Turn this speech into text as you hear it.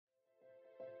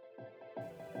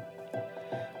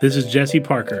This is Jesse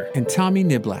Parker. And Tommy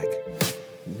Niblack.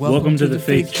 Welcome to the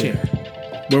Faith Chair,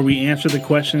 where we answer the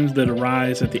questions that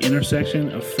arise at the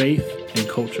intersection of faith and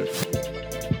culture.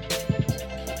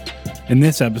 In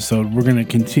this episode, we're going to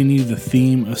continue the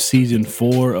theme of Season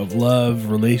 4 of love,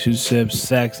 relationships,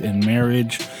 sex, and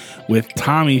marriage, with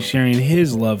Tommy sharing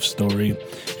his love story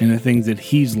and the things that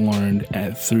he's learned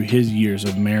through his years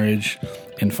of marriage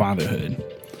and fatherhood.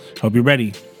 Hope you're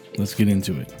ready. Let's get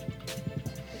into it.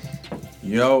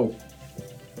 Yo,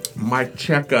 Mike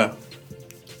Checker.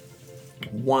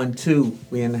 1, 2,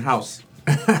 we in the house.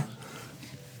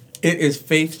 It is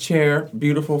Faith Chair,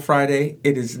 beautiful Friday.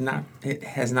 It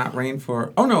has not rained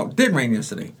for, oh no, it did rain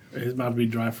yesterday. It's about to be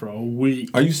dry for a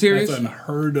week. Are you serious? That's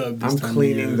unheard of this I'm time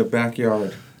cleaning the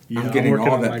backyard. Yeah, I'm getting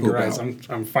all on that my poop garage. out.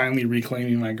 I'm finally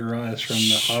reclaiming my garage from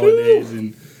the holidays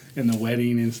and the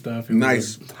wedding and stuff. It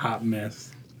Nice. was a hot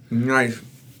mess. Nice.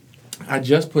 I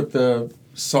just put the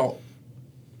salt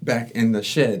back in the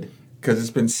shed because it's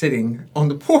been sitting on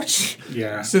the porch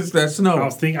since that snow. I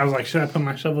was like, should I put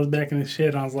my shovels back in the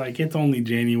shed? I was like, it's only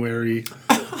January.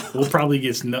 We'll probably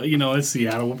get snow. You know, it's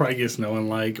Seattle. We'll probably get snow in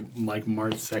like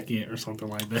March 2nd or something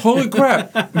like that. Holy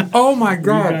crap. Oh my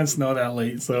God. We got snow that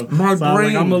late. So, my brain. I was like,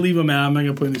 I'm going to leave them out. I'm not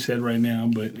going to put in the shed right now,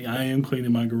 but I am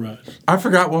cleaning my garage. I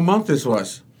forgot what month this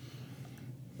was.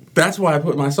 That's why I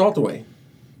put my salt away.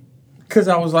 Because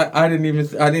I was like, I didn't even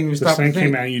stop to think. The sun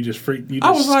came out and you just freaked. You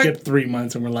just skipped 3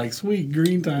 months and we're like, sweet,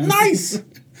 green time. Nice.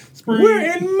 We're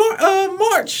in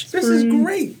March. Spring. This is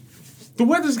great. The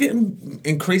weather's getting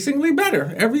increasingly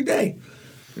better every day.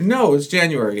 No, it's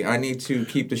January. I need to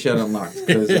keep the shed unlocked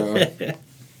because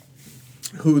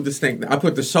who the stink? I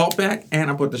put the salt back and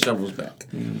I put the shovels back.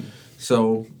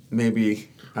 So maybe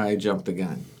I jumped the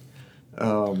gun.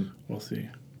 We'll see.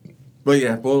 But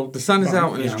yeah, well, the sun is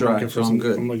out and it's dry, so I'm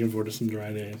good. I'm looking forward to some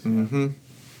dry days. Mm-hmm.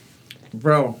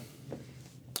 Bro,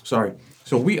 sorry.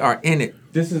 So we are in it.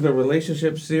 This is the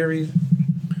relationship series.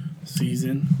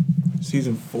 Season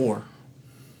 4.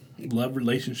 Love,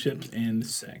 relationships, and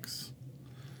sex.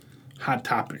 Hot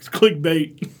topics.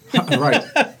 Clickbait.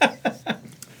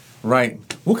 Right.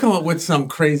 We'll come up with some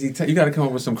crazy... you got to come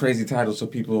up with some crazy titles so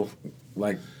people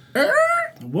like...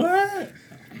 What?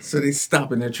 So they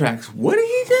stop in their tracks. What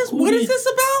is this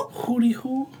about?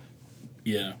 Who?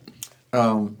 Yeah.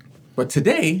 But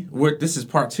today, this is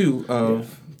part 2 of... Yeah.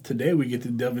 Today we get to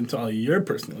delve into all your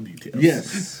personal details.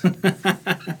 Yes.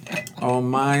 All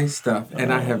my stuff.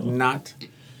 And I have not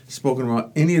spoken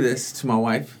about any of this to my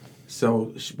wife.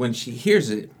 So when she hears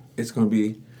it, it's going to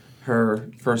be her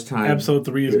first time. Episode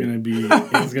 3 is going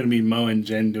to be Mo and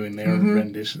Jen doing their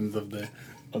renditions of the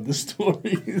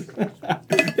stories.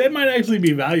 That might actually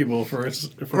be valuable for a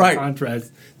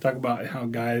contrast. Talk about how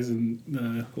guys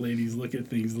and ladies look at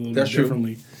things a little bit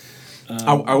differently.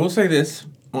 I will say this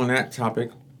on that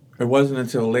topic. It wasn't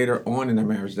until later on in the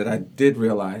marriage that I did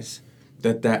realize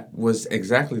that was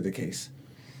exactly the case.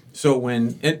 So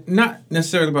not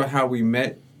necessarily about how we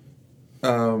met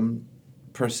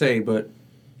per se, but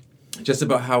just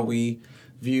about how we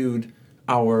viewed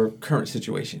our current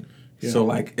situation. Yeah.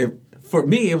 So for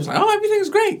me, it was like, oh, everything's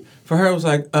great. For her, it was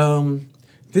like,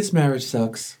 this marriage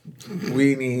sucks.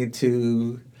 We need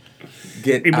to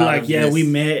get It'd be like, yeah, this. We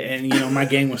met, and, my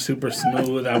game was super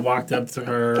smooth. I walked up to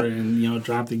her and,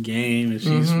 dropped the game, and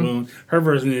she swooned. Her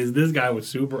version is, this guy was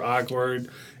super awkward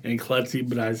and klutzy,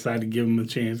 but I decided to give him a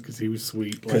chance because he was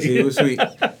sweet. Because he was sweet.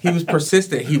 He was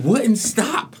persistent. He wouldn't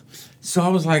stop. So I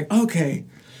was like, okay.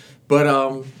 But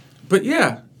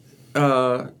yeah,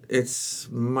 it's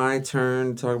my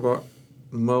turn to talk about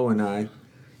Mo and I.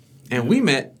 And we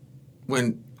met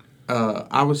when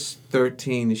I was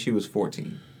 13 and she was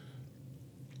 14.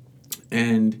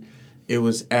 And it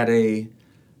was at a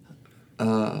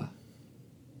it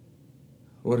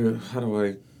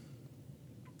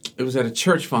was at a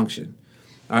church function.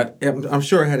 I'm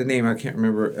sure it had a name. I can't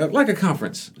remember. Like a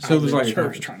conference. So it was like a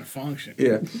church trying to function.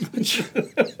 Yeah.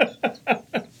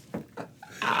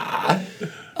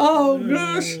 Oh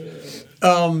gosh.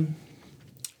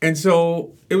 And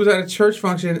so it was at a church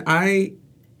function. I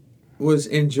was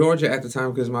in Georgia at the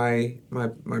time because my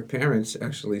parents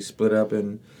actually split up,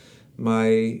 and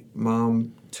my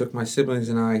mom took my siblings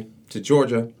and I to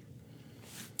Georgia.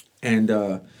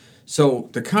 And so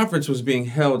the conference was being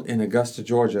held in Augusta,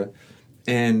 Georgia.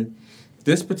 And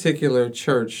this particular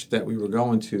church that we were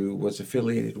going to was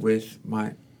affiliated with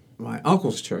my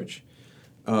uncle's church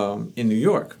in New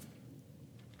York.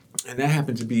 And that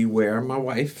happened to be where my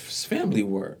wife's family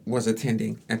was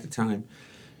attending at the time.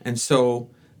 And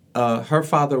so her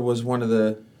father was one of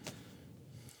the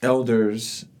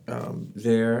elders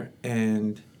there,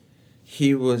 and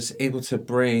he was able to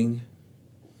bring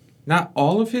not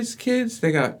all of his kids.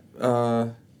 They got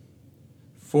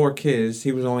 4 kids.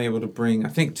 He was only able to bring, I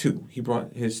think, 2. He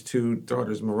brought his 2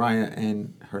 daughters, Mariah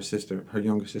and her sister, her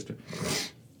younger sister.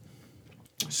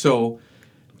 So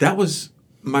that was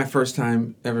my first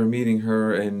time ever meeting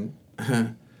her, and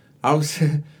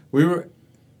we were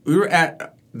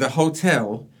at the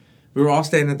hotel. We were all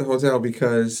staying at the hotel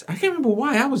because I can't remember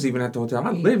why I was even at the hotel.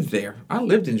 I lived there. I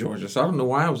lived in Georgia, so I don't know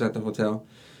why I was at the hotel.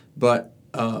 But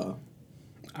I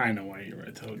know why you were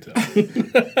at the hotel.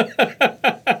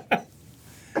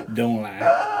 Don't lie.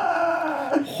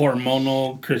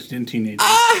 Hormonal Christian teenager.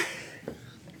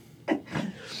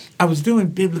 I was doing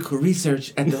biblical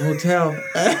research at the hotel.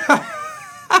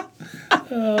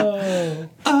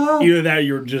 Either that or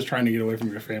you were just trying to get away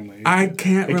from your family. I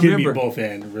can't remember. It could be both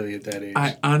ends, really, at that age.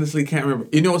 I honestly can't remember.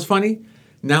 You know what's funny?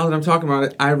 Now that I'm talking about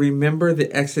it, I remember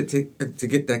the exit to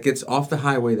get that gets off the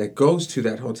highway that goes to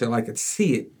that hotel. I could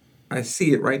see it. I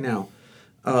see it right now.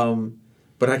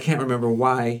 But I can't remember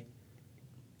why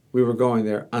we were going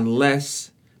there,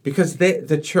 unless because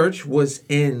the church was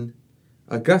in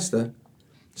Augusta,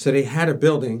 so they had a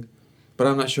building, but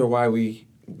I'm not sure why we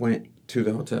went to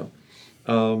the hotel.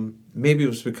 Maybe it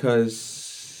was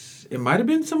because it might have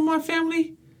been some of my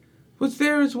family was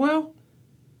there as well.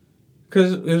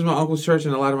 Because it was my uncle's church,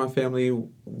 and a lot of my family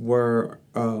were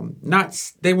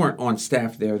they weren't on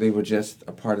staff there. They were just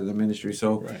a part of the ministry.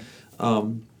 So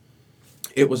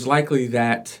it was likely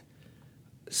that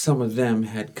some of them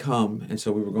had come, and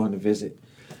so we were going to visit,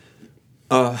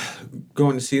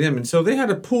 going to see them. And so they had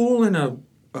a pool and a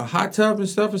hot tub and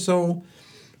stuff. And so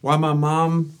while my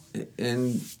mom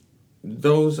and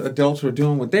those adults were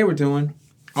doing what they were doing,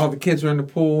 all the kids were in the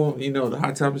pool, the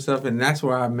hot tub and stuff. And that's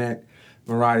where I met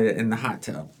Mariah in the hot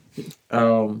tub.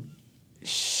 I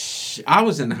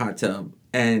was in the hot tub,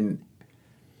 and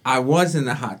I was in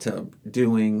the hot tub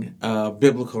doing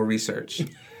biblical research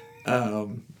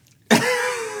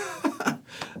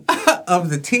of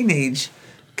the teenage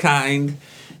kind,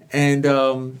 and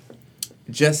I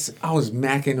was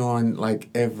macking on like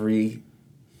every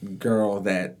girl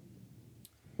that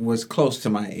was close to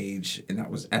my age, and I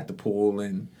was at the pool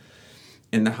and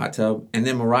in the hot tub. And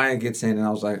then Mariah gets in, and I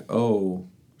was like, oh,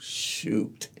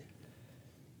 shoot.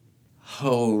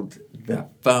 Hold the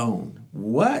phone.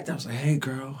 What? I was like, hey,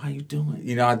 girl, how you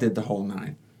doing? I did the whole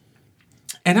 9.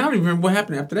 And I don't even remember what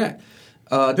happened after that.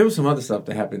 There was some other stuff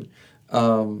that happened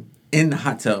in the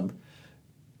hot tub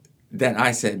that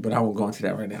I said, but I won't go into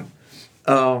that right now.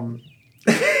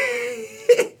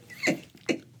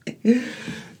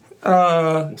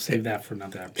 We'll save that for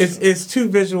another episode. It's too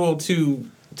visual to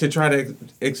try to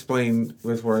explain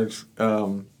with words.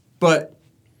 But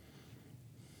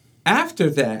after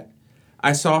that,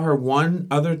 I saw her one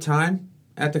other time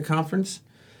at the conference,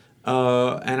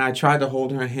 and I tried to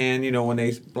hold her hand. When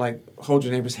they hold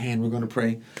your neighbor's hand, we're going to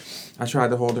pray. I tried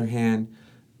to hold her hand,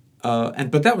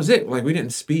 but that was it. We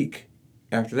didn't speak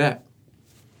after that.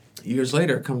 Years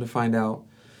later, come to find out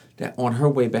that on her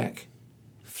way back,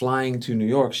 flying to New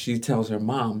York, she tells her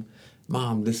mom,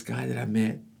 this guy that I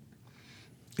met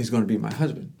is going to be my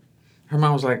husband. Her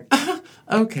mom was like,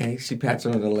 okay. She pats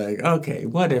her on the leg. Okay,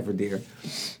 whatever, dear.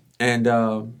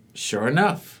 And sure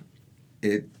enough,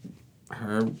 her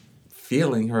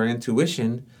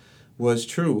intuition was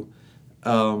true.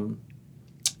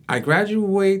 I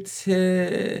graduated,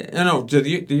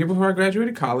 the year before I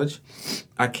graduated college,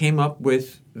 I came up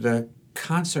with the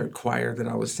concert choir that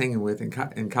I was singing with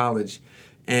in college.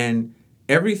 And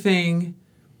everything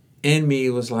in me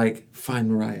was like, find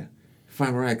Mariah.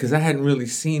 Because I hadn't really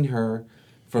seen her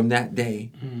from that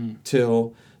day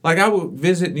till, I would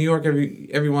visit New York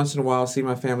every once in a while, see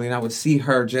my family, and I would see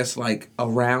her just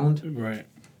around. Right.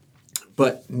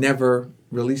 But never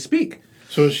really speak.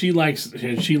 So has she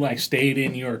stayed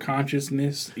in your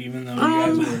consciousness even though you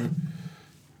guys were...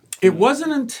 It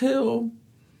wasn't until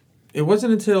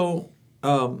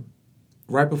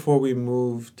right before we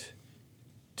moved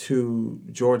to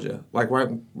Georgia. Right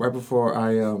before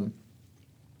I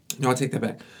I take that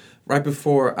back. Right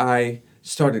before I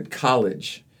started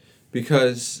college,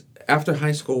 because after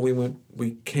high school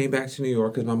we came back to New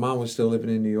York because my mom was still living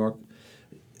in New York.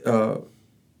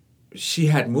 She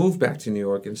had moved back to New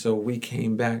York, and so we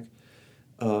came back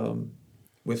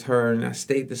with her, and I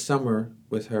stayed the summer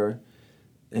with her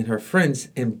and her friends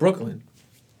in Brooklyn.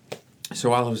 So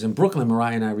while I was in Brooklyn,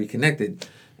 Mariah and I reconnected,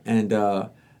 and I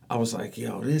was like,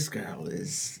 yo, this girl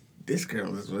is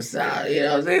what's up, you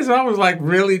know what I'm saying? So I was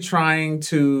really trying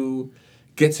to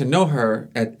get to know her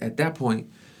at that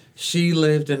point. She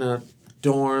lived in a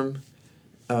dorm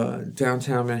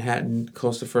downtown Manhattan,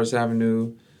 close to First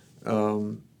Avenue,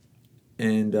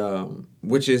 and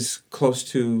which is close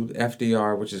to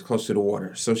FDR, which is close to the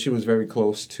water. So she was very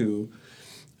close to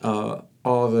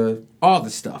all the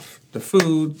stuff, the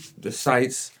food, the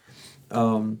sights,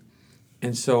 and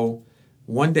so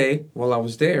one day while I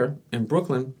was there in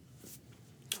Brooklyn,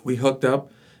 we hooked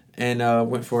up and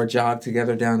went for a jog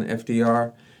together down to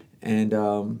FDR, and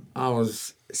I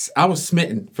was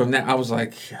smitten from that. I was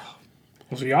like,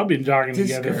 so y'all been jogging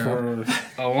together for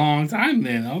a long time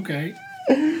then. Okay.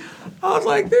 I was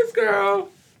like, this girl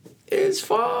is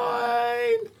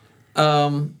fine.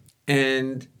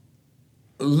 And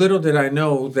little did I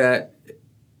know that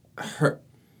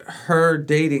her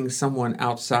dating someone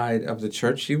outside of the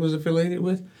church she was affiliated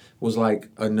with was like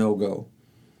a no-go.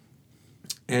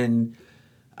 And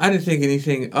I didn't think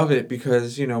anything of it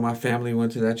because, my family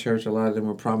went to that church. A lot of them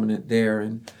were prominent there.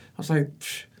 And I was like,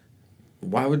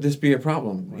 why would this be a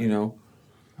problem,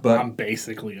 But I'm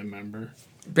basically a member.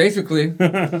 Basically.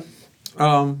 But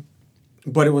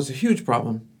it was a huge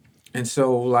problem. And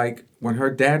so, when her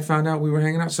dad found out we were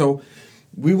hanging out, so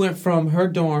we went from her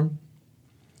dorm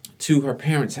to her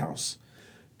parents' house.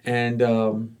 And,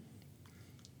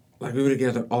 we were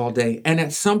together all day. And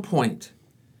at some point,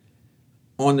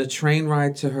 on the train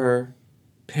ride to her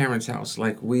parents' house,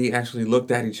 we actually looked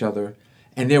at each other,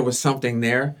 and there was something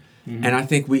there. Mm-hmm. And I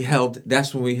think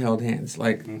that's when we held hands,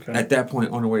 at that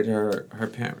point on the way to her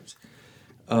parents.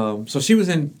 So she was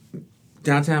in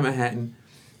downtown Manhattan.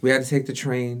 We had to take the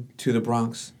train to the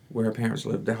Bronx, where her parents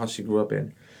lived, the house she grew up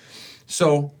in.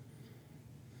 So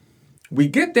we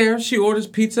get there. She orders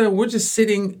pizza. We're just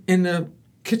sitting in the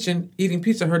kitchen eating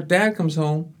pizza. Her dad comes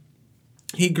home.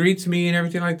 He greets me and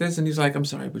everything like this. And he's like, I'm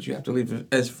sorry, but you have to leave.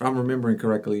 As if I'm remembering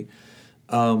correctly,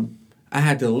 I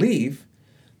had to leave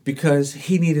because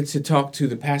he needed to talk to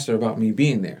the pastor about me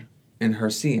being there and her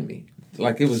seeing me.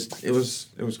 It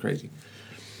was crazy.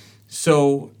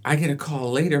 So I get a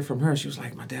call later from her. She was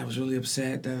like, my dad was really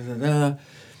upset. He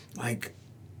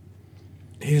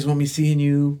doesn't want me seeing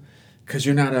you because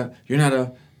you're not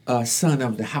a son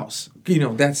of the house.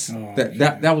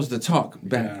 That was the talk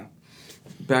back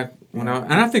when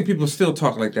I think people still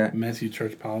talk like that. Messy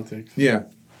church politics. Yeah.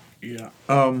 Yeah.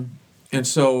 And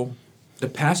so the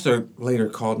pastor later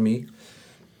called me,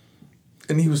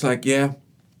 and he was like, yeah,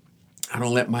 I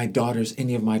don't let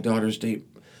any of my daughters date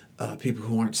people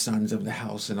who aren't sons of the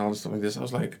house and all this stuff like this. I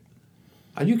was like,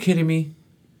 are you kidding me?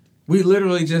 We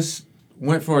literally just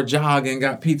went for a jog and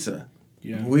got pizza.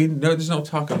 Yeah. There's no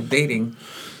talk of dating.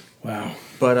 Wow.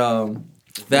 But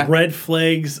that red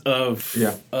flags of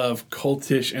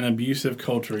cultish and abusive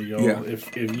culture, yo. Yeah.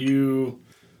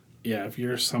 If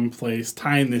you're someplace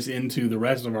tying this into the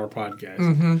rest of our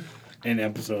podcast and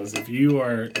episodes, if you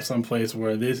are someplace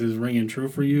where this is ringing true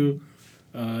for you,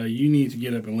 you need to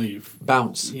get up and leave.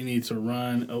 Bounce. You need to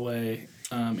run away.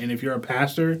 And if you're a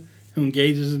pastor who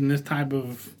engages in this type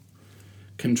of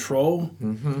control,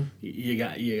 you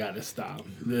got to stop.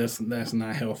 That's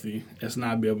not healthy. It's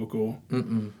not biblical.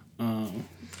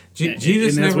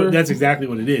 Jesus that's exactly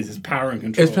what it is. It's power and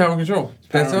control. It's power and control.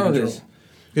 That's all it is.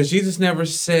 Because Jesus never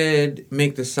said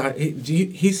make disciples.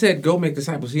 He said go make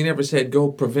disciples. He never said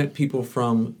go prevent people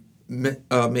from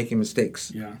making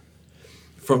mistakes. Yeah.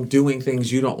 From doing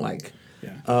things you don't like.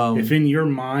 Yeah. If in your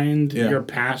mind your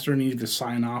pastor needs to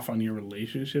sign off on your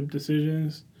relationship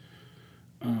decisions,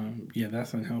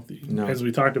 that's unhealthy. No. As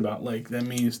we talked about, that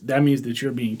means that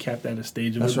you're being kept at a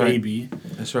stage of baby.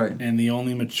 That's right. And the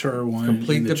only mature one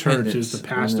in the church is the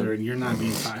pastor, and you're not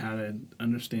being taught how to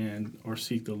understand or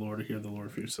seek the Lord or hear the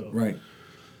Lord for yourself. Right.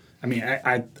 I mean,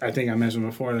 I think I mentioned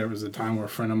before there was a time where a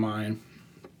friend of mine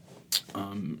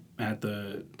at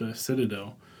the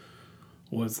Citadel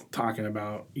was talking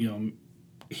about,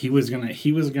 he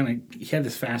had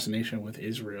this fascination with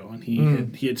Israel, and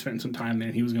he had spent some time there,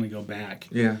 and he was going to go back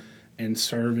and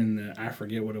serve in the, I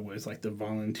forget what it was, the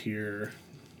volunteer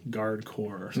guard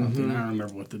corps or something. I don't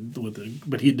remember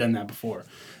but he'd done that before.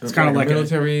 It's kind of like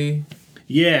military.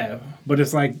 But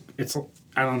it's I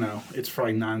don't know. It's for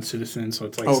non-citizens, so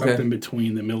it's something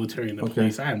between the military and the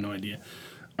police. I have no idea.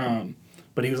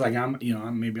 But he was like, I'll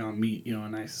meet, a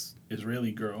nice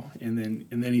Israeli girl. And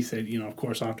then he said, of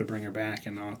course I'll have to bring her back,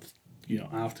 and I'll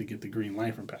have to get the green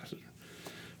light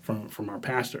from our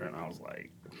pastor. And I was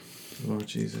like, Lord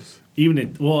Jesus.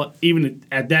 Even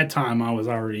at that time, I was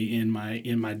already in my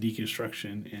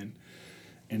deconstruction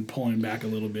and pulling back a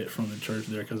little bit from the church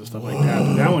there because of stuff like that.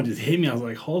 But that one just hit me. I was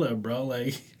like, hold up, bro.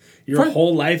 Your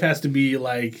whole life has to be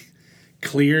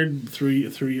cleared through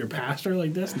your pastor.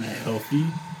 That's not healthy.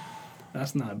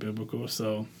 That's not biblical.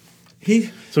 So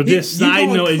So just side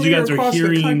note, as you guys are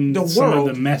hearing some of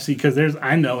the messy, because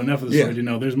I know enough of the story to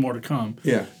know there's more to come.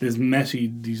 Yeah. These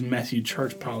messy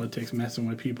church politics messing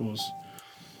with people's.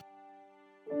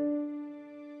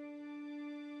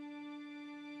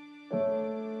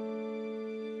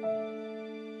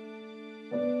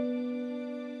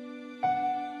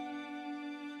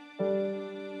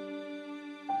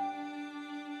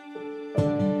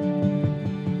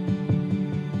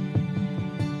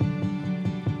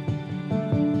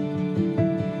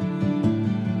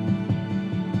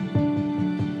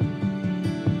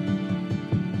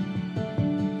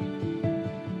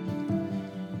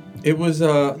 It was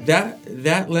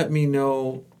that let me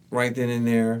know right then and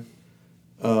there.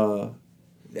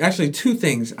 Actually, two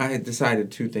things. I had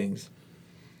decided two things.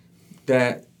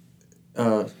 That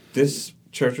this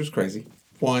church was crazy.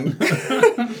 One,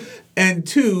 and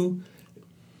two,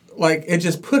 like it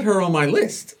just put her on my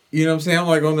list. You know what I'm saying? I'm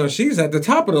like, oh no, she's at the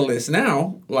top of the list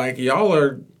now. Like y'all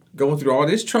are going through all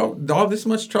this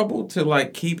much trouble to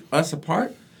like keep us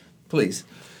apart. Please.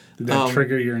 Did that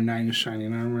trigger your knight in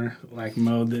shining armor like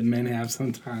mode that men have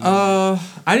sometimes?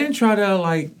 I didn't try to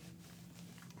like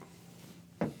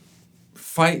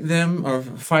fight them or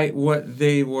fight what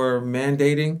they were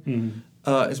mandating.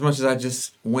 As much as I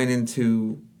just went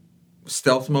into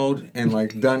stealth mode and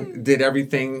like did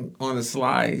everything on the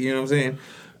slide. You know what I'm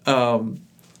saying?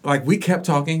 Like we kept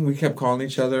talking, we kept calling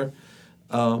each other.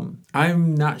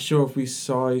 I'm not sure if we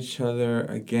saw each other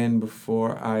again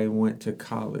before I went to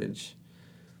college.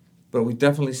 But we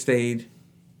definitely stayed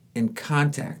in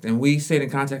contact. And we stayed in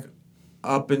contact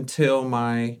up until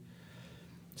my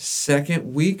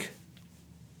second week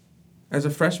as a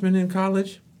freshman in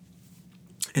college.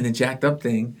 And the jacked up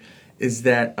thing is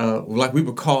that, like, we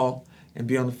would call and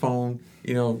be on the phone,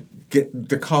 you know, get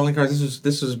the calling cards.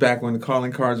 This was back when the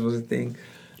calling cards was a thing.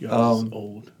 Y'all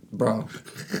old. Bro.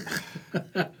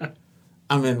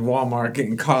 I'm in Walmart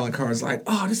getting calling cards like,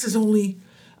 oh, this is only,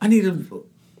 I need a...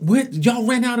 y'all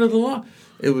ran out of the law.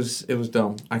 It was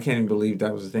dumb. I can't even believe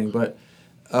that was a thing. But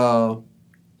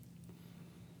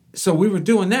so we were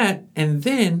doing that, and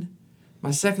then my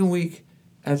second week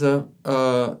as a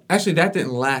actually that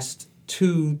didn't last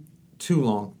too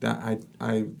long. That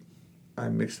I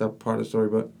mixed up part of the story,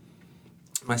 but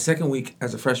my second week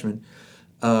as a freshman,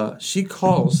 she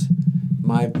calls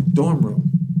my dorm room,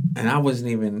 and I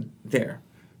wasn't even there.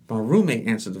 My roommate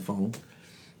answered the phone,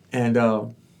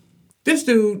 and this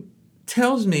dude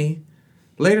tells me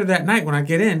later that night when I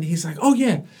get in, he's like, oh,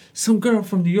 yeah, some girl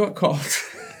from New York called.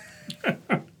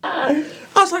 I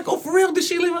was like, oh, for real? Did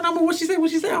she leave her number? What'd she say?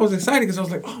 I was excited because I was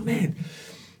like, oh, man,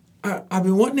 I've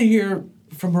been wanting to hear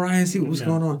from Mariah and see what was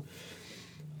going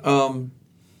on.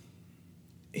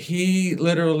 He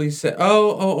literally said,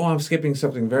 oh, I'm skipping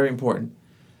something very important.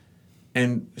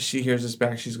 And she hears this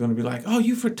back. She's going to be like, oh,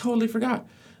 you totally forgot.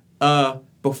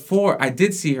 Before I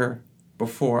did see her,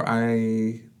 before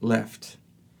I left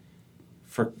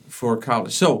for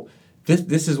college. So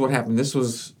this is what happened. This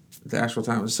was the actual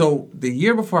time. So the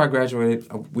year before I graduated,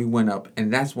 we went up,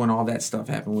 and that's when all that stuff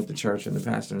happened with the church and the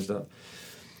pastor and stuff.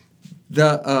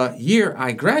 The year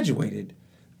I graduated,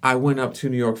 I went up to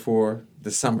New York for the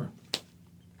summer.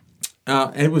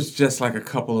 It was just like a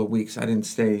couple of weeks. I didn't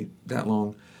stay that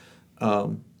long.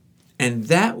 And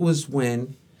that was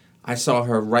when I saw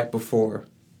her right before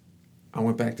I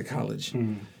went back to college.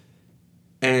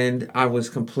 And I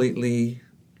was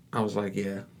like,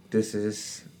 yeah, this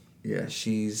is it. Yeah.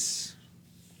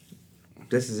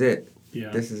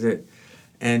 This is it.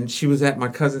 And she was at my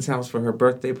cousin's house for her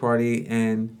birthday party,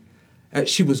 and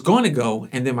she was going to go,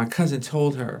 and then my cousin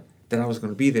told her that I was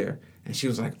going to be there. And she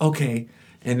was like, okay.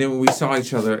 And then when we saw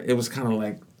each other, it was kind of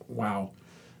like, wow.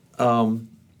 And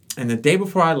the day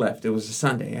before I left, it was a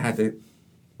Sunday.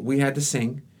 We had to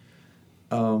sing.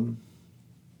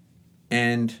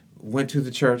 And went to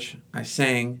the church. I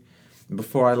sang.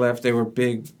 Before I left, they were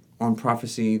big on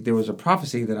prophecy. There was a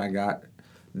prophecy that I got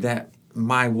that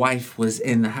my wife was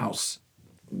in the house,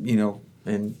 you know,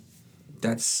 and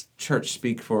that's church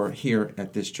speak for here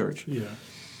at this church. Yeah.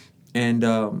 And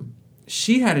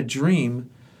she had a dream.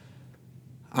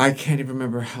 I can't even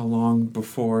remember how long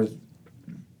before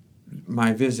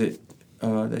my visit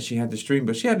that she had this dream,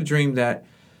 but she had a dream that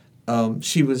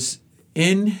she was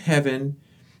in heaven,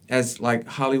 as like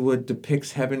Hollywood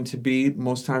depicts heaven to be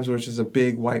most times, which is a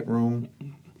big white room,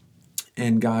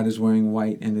 and God is wearing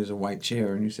white, and there's a white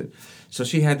chair. And you said, so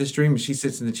she had this dream, and she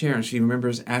sits in the chair, and she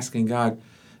remembers asking God,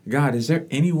 is there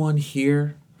anyone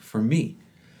here for me?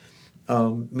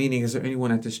 Meaning, is there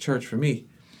anyone at this church for me?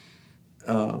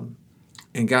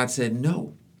 And God said,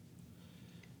 no.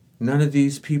 None of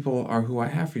these people are who I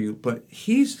have for you, but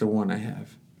he's the one I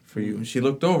have for you. And she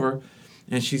looked over,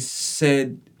 and she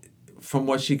said, from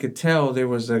what she could tell, there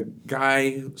was a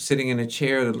guy sitting in a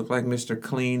chair that looked like Mr.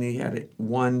 Clean. He had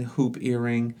one hoop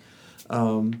earring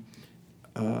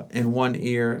in one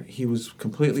ear. He was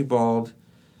completely bald,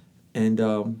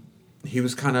 and he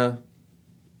was kind of,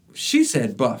 she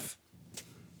said, buff.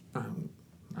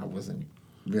 I wasn't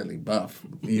really buff,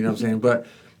 you know what I'm saying? But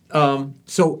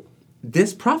so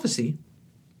this prophecy,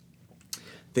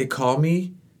 they call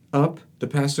me up. The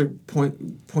pastor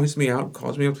points me out,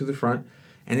 calls me up to the front,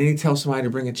 and then he tells somebody to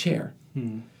bring a chair.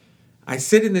 I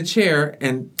sit in the chair,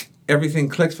 and everything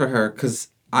clicks for her because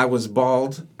I was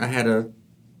bald. I had a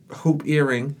hoop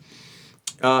earring.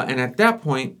 And at that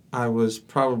point, I was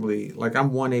probably, like,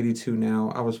 I'm 182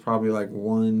 now. I was probably like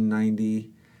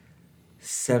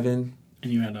 197.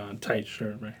 And you had a tight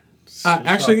shirt, right?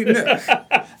 Actually, no,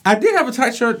 I did have a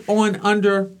tight shirt on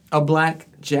under a black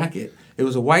jacket. It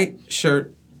was a white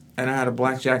shirt, and I had a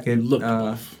black jacket. You looked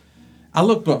buff. I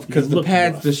looked buff because the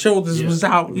pads, buff. The shoulders was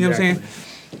out. You know what I'm saying?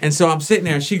 And so I'm sitting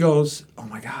there, and she goes, "Oh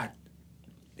my God,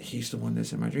 he's the one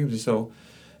that's in my dreams." And so,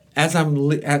 as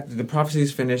at the prophecy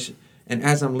is finished, and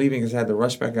as I'm leaving, because I had to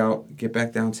rush back out, get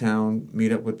back downtown,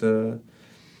 meet up with the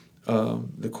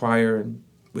choir, and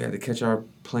we had to catch our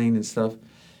plane and stuff.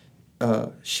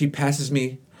 She passes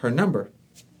me her number.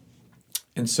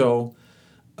 And so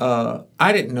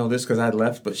I didn't know this because I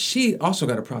left, but she also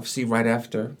got a prophecy right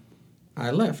after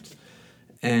I left.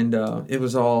 And it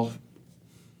was all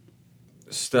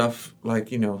stuff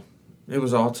like, it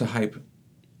was all to hype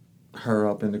her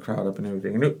up and the crowd up and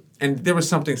everything. And there was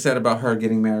something said about her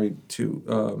getting married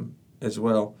too as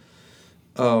well.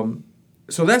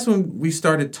 So that's when we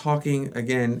started talking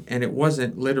again, and it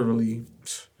wasn't literally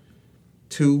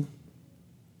 3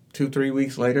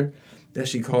 weeks later that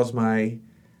she calls my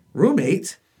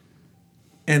roommate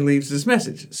and leaves this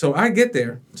message. So I get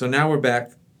there. So now we're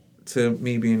back to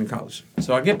me being in college.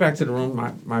 So I get back to the room.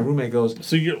 My roommate goes...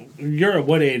 So you're at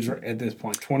what age at this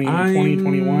point? 20,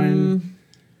 21?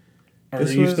 Or are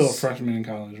you still a freshman in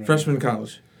college? Right? Freshman in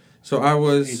college. So I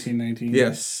was... 18, 19?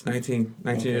 Yes, 19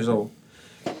 years old.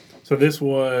 So this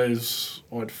was,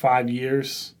 5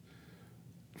 years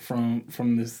from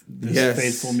this yes.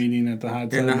 faithful meeting at the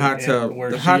hot tub? In the hot tub. Where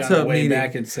the she hot on tub the way meeting.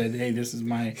 back and said, hey, this is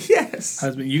my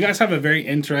husband. You guys have a very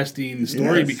interesting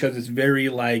story because it's very,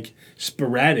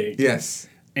 sporadic. Yes.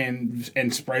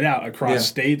 And spread out across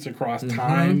states, across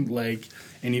time,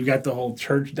 and you've got the whole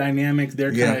church dynamic.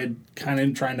 They're kind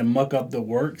of trying to muck up the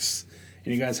works,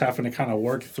 and you guys having to kind of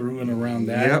work through and around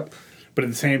that. Yep. But at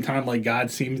the same time,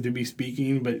 God seems to be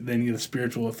speaking, but then the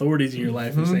spiritual authorities in your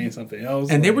life are saying something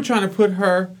else. And they were trying to put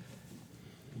her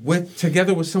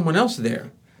together with someone else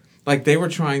there. Like they were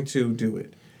trying to do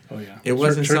it. Oh yeah. It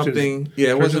wasn't something. Yeah,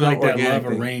 it wasn't like that organic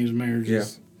love arranged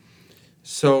marriages. Yeah.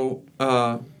 So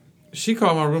she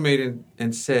called my roommate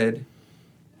and said,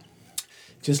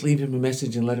 "Just leave him a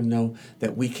message and let him know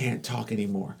that we can't talk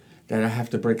anymore. That I have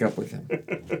to break up with him."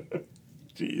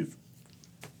 Jeez.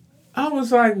 I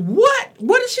was like, "What?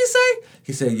 What did she say?"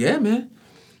 He said, "Yeah, man.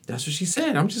 That's what she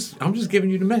said. I'm just giving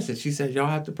you the message." She said, "Y'all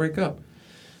have to break up."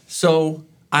 So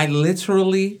I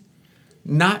literally,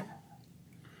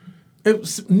 it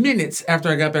was minutes after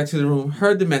I got back to the room,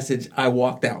 heard the message, I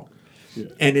walked out. Yeah.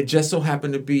 And it just so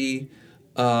happened to be,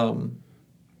 no.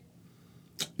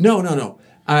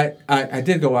 I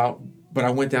did go out, but I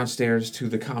went downstairs to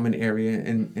the common area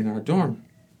in our dorm.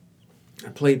 I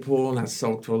played pool and I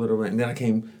sulked for a little bit, and then I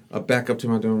came back up to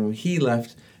my dorm room. He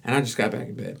left, and I just got back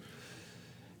in bed.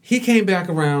 He came back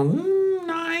around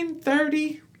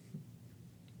 9:30.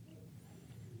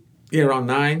 Yeah, around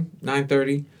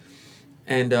 9:30.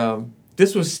 And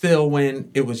this was still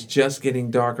when it was just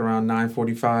getting dark around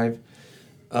 9:45.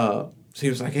 So he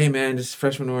was like, "Hey, man, this is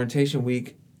freshman orientation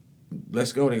week.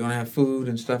 Let's go. They're going to have food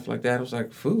and stuff like that." I was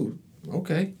like, "Food?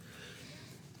 Okay."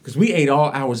 Because we ate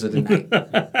all hours of the night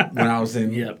when I was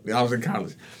in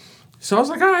college. So I was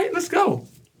like, "All right, let's go."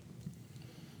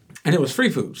 And it was free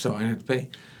food, so I didn't have to pay.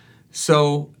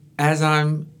 So as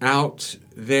I'm out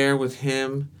there with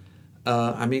him,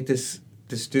 I meet this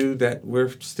dude that we're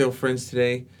still friends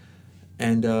today.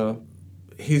 And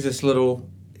he's this little...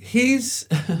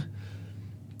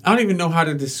 I don't even know how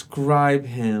to describe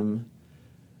him,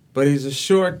 but he's a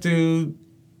short dude.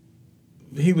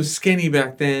 He was skinny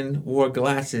back then, wore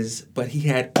glasses, but he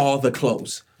had all the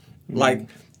clothes. Mm. Like,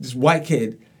 this white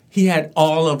kid, he had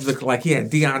all of the... he had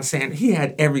Deion Sanders. He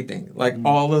had everything.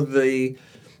 All of the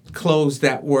clothes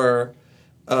that were...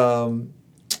 that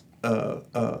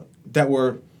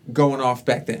were going off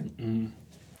back then. Mm.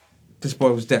 This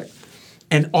boy was decked.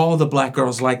 And all the black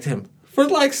girls liked him. For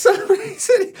some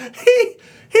reason,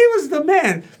 he was the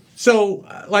man. So,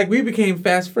 like, we became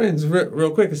fast friends real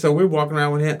quick. So we're walking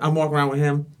around with him. I'm walking around with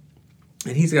him,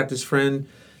 and he's got this friend,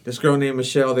 this girl named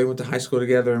Michelle. They went to high school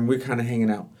together, and we're kind of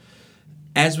hanging out.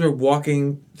 As we're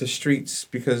walking the streets,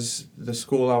 because the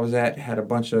school I was at had a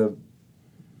bunch of,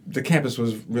 the campus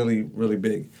was really, really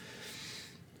big.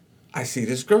 I see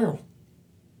this girl,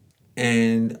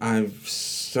 and I've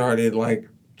started, like,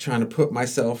 trying to put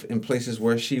myself in places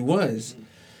where she was.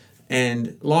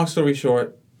 And long story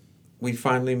short, we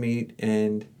finally meet,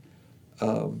 and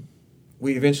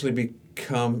we eventually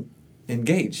become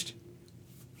engaged.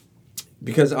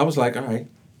 Because I was like, all right,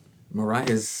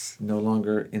 Mariah's no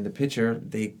longer in the picture.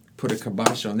 They put a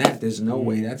kibosh on that. There's no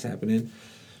way that's happening.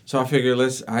 So I figured,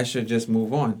 I should just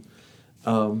move on.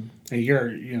 Hey,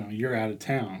 you're out of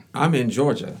town. I'm in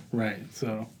Georgia. Right.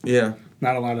 So yeah,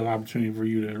 not a lot of opportunity for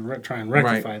you to try and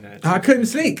rectify that. I couldn't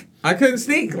sneak,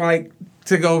 like,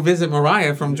 to go visit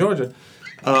Mariah from Georgia.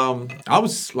 I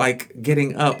was like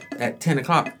getting up at 10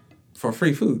 o'clock for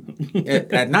free food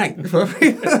at night.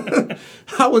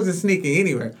 I wasn't sneaking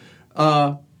anywhere.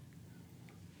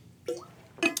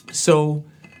 So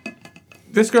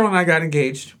this girl and I got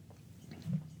engaged.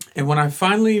 And when I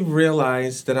finally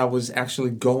realized that I was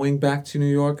actually going back to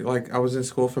New York, like, I was in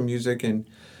school for music, and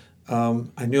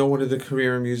I knew I wanted a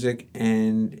career in music,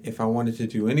 and if I wanted to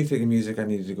do anything in music, I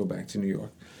needed to go back to New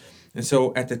York. And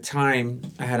so at the time,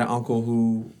 I had an uncle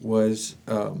who was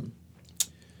a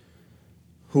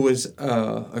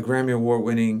Grammy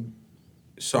Award-winning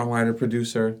songwriter,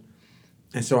 producer.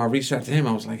 And so I reached out to him.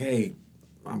 I was like, hey,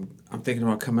 I'm thinking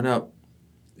about coming up.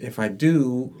 If I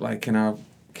do, like,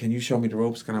 can you show me the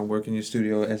ropes? Can I work in your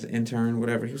studio as an intern,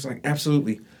 whatever? He was like,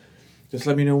 absolutely. Just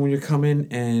let me know when you're coming,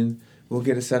 and we'll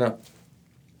get it set up.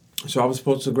 So I was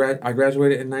supposed to I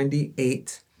graduated in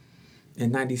 98.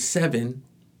 In 97,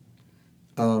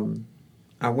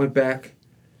 I went back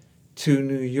to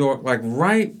New York, like,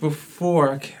 right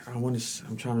before, I'm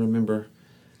trying to remember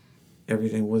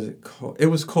everything. Was it cold? It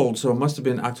was cold, so it must have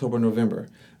been October, November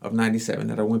of 97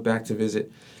 that I went back to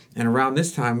visit. And around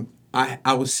this time,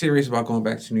 I was serious about going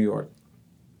back to New York.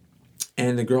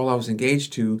 And the girl I was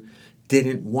engaged to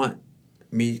didn't want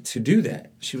me to do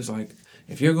that. She was like,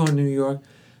 if you're going to New York,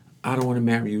 I don't want to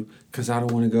marry you because I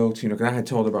don't want to go to, because I had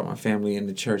told her about my family and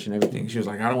the church and everything. She was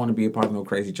like, I don't want to be a part of no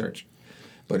crazy church.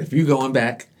 But if you're going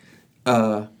back,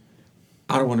 I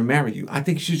don't want to marry you. I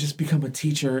think you should just become a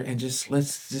teacher and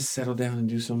let's just settle down and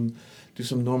do some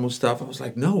normal stuff. I was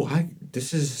like, no,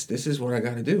 this is what I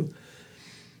got to do.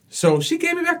 So she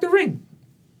gave me back the ring.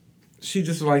 She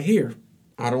just was like, here,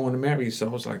 I don't want to marry you. So I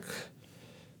was like,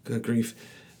 good grief.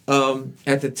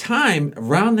 At the time,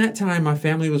 around that time, my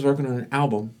family was working on an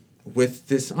album with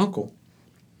this uncle.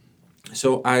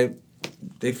 So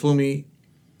they flew me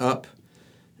up,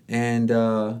 and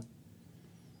I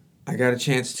got a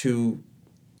chance to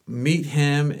meet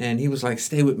him, and he was like,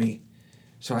 stay with me.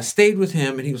 So I stayed with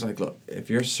him, and he was like, look, if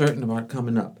you're certain about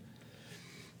coming up,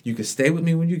 you can stay with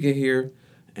me when you get here,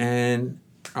 and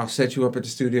I'll set you up at the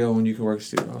studio and you can work the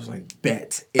studio. I was like,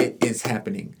 bet, it is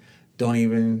happening. Don't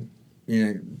even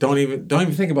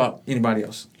think about anybody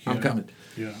else. Yeah. I'm coming.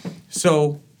 Yeah.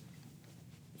 So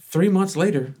 3 months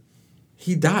later,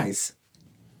 he dies.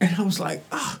 And I was like,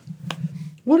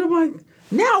 what am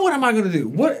I going to do?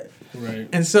 What? Right.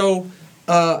 And so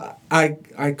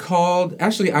I called,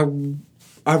 actually,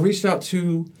 I reached out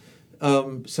to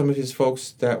some of his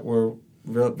folks that were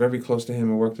very close to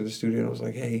him and worked at the studio. And I was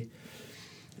like, hey,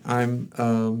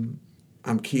 I'm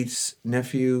Keith's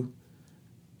nephew.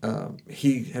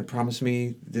 He had promised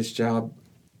me this job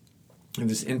and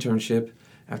this internship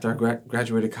after I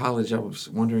graduated college. I was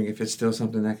wondering if it's still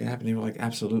something that could happen. They were like,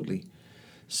 absolutely.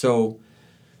 So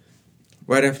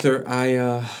right after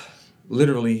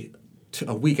literally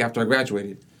a week after I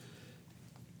graduated,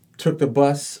 took the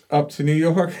bus up to New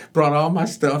York, brought all my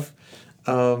stuff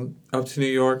up to New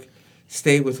York,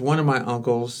 stayed with one of my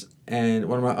uncles and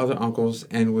one of my other uncles,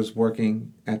 and was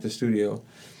working at the studio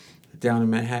down in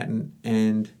Manhattan.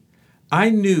 And I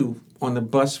knew on the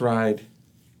bus ride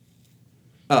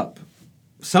up,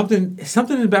 something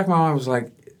in the back of my mind was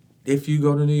like, if you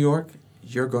go to New York,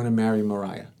 you're going to marry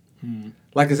Mariah.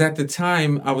 Like, because at the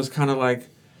time, I was kind of like,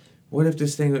 what if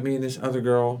this thing with me and this other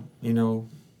girl,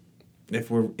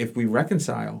 if we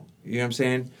reconcile, you know what I'm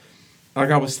saying?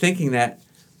 Like, I was thinking that,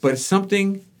 but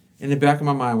something in the back of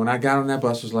my mind when I got on that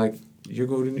bus was like, if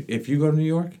you go to New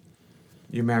York,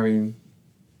 you're marrying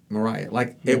Mariah.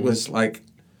 Like, it was like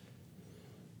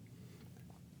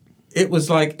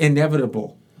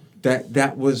inevitable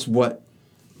that was what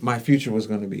my future was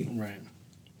going to be. Right.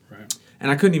 And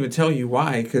I couldn't even tell you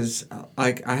why, because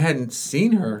like, I hadn't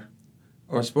seen her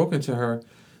or spoken to her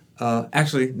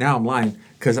Actually, now I'm lying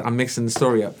because I'm mixing the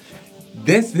story up.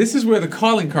 This is where the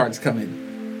calling cards come in.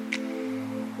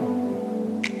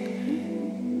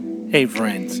 Hey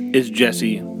friends, it's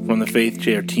Jesse from the Faith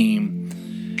Chair team,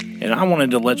 and I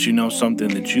wanted to let you know something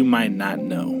that you might not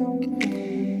know.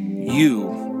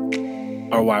 You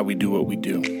are why we do what we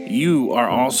do. You are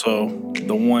also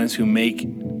the ones who make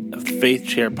the Faith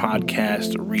Chair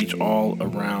podcast reach all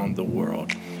around the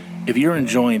world. If you're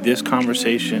enjoying this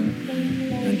conversation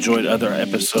and enjoyed other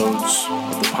episodes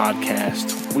of the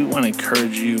podcast, we want to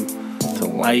encourage you to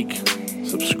like,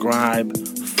 subscribe,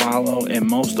 follow, and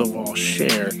most of all,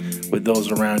 share with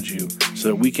those around you so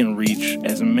that we can reach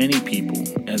as many people,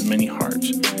 as many hearts,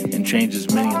 and change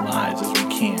as many lives as we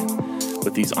can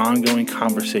with these ongoing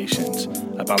conversations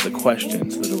about the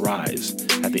questions that arise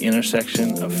at the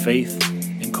intersection of faith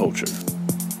and culture.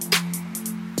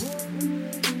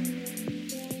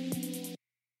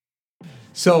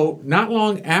 So not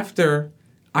long after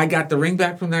I got the ring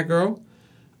back from that girl,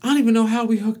 I don't even know how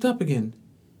we hooked up again,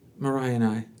 Mariah and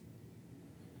I.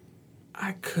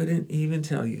 I couldn't even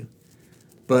tell you.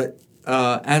 But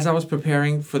as I was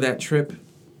preparing for that trip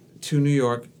to New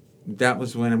York, that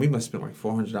was when we must have spent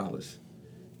like $400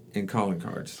 in calling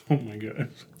cards. Oh my gosh.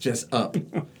 Just up.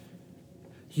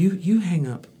 You hang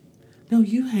up. No,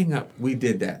 you hang up. We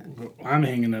did that. I'm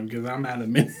hanging up because I'm out of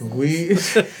minutes.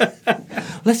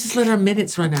 Let's just let our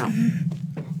minutes run out.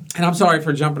 And I'm sorry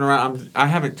for jumping around. I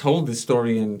haven't told this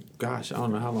story in, gosh, I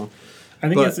don't know how long. I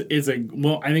think I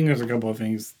think there's a couple of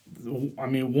things. I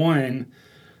mean, one,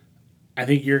 I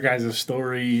think your guys'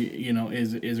 story, you know,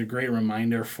 is a great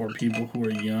reminder for people who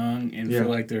are young and feel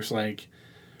like there's like,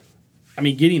 I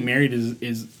mean, getting married is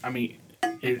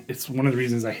it's one of the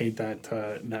reasons I hate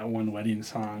that one wedding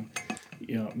song,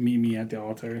 you know, meet me at the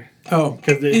altar. Oh,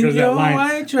 because that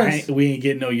line, we ain't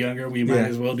getting no younger, we might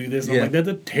as well do this. I'm like, that's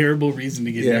a terrible reason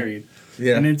to get married.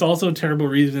 Yeah. And it's also a terrible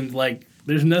reason, like,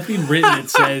 there's nothing written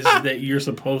that says that you're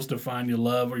supposed to find your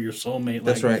love or your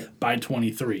soulmate by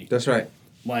 23. That's right.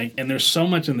 Like, and there's so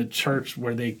much in the church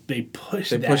where they push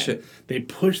that. Push it. They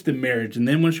push the marriage, and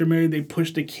then once you're married, they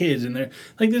push the kids, and they're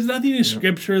like, there's nothing in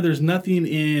Scripture. There's nothing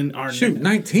in our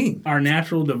 19. Our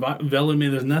natural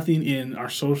development. There's nothing in our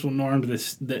social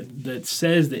norms that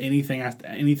says that anything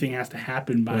has to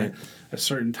happen by a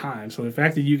certain time. So the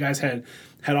fact that you guys had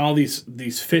all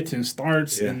these fits and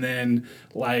starts, and then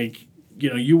like,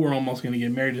 you know, you were almost going to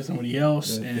get married to somebody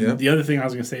else, and the other thing I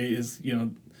was going to say is, you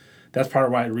know, that's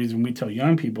part of the reason we tell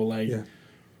young people, like,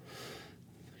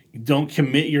 don't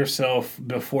commit yourself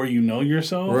before you know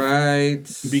yourself. Right.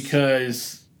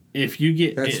 Because if you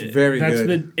get... That's very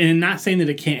good. And not saying that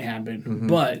it can't happen,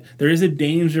 but there is a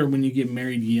danger when you get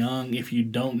married young if you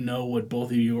don't know what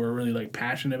both of you are really, like,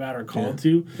 passionate about or called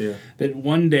to. Yeah. That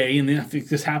one day, and I think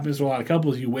this happens to a lot of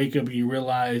couples, you wake up and you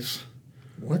realize...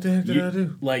 What the heck did I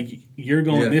do? Like, you're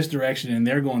going this direction and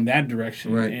they're going that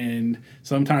direction. Right. And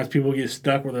sometimes people get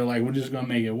stuck where they're like, we're just going to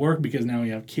make it work because now we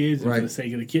have kids and for the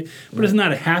sake of the kid. But it's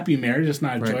not a happy marriage. It's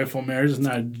not a joyful marriage. It's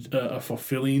not a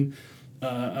fulfilling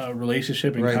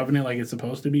relationship and covenant like it's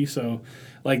supposed to be. So,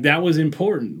 like, that was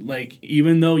important. Like,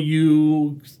 even though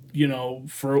you know,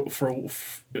 for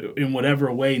in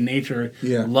whatever way nature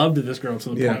loved this girl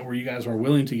to the point where you guys were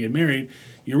willing to get married,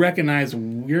 you recognize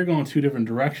we're going two different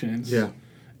directions. Yeah.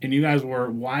 And you guys were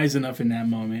wise enough in that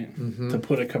moment to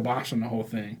put a kibosh on the whole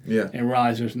thing. Yeah. And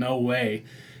realize there's no way,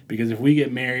 because if we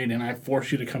get married and I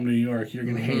force you to come to New York, you're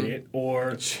going to hate it.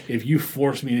 Or if you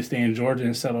force me to stay in Georgia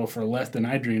and settle for less than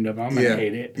I dreamed of, I'm going to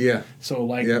hate it. Yeah. So,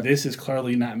 like, this is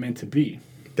clearly not meant to be.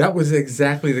 That was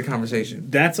exactly the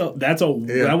conversation. That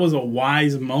was a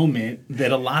wise moment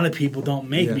that a lot of people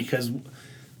don't make because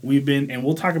we've been, and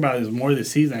we'll talk about this more this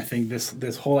season, I think,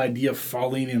 this whole idea of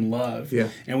falling in love. Yeah.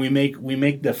 And we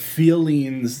make the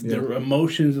feelings, the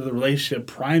emotions of the relationship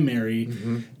primary,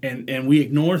 and we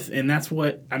ignore, and that's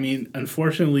what, I mean,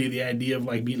 unfortunately, the idea of,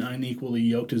 like, being unequally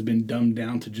yoked has been dumbed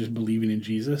down to just believing in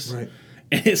Jesus. Right.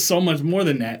 And it's so much more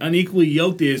than that. Unequally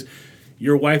yoked is,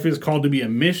 your wife is called to be a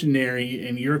missionary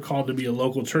and you're called to be a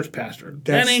local church pastor.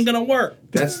 That ain't going to work.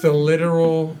 That's the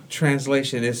literal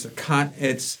translation. It's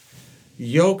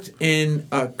yoked in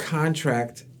a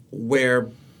contract where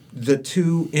the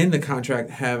two in the contract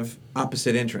have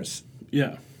opposite interests.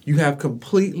 Yeah. You have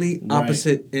completely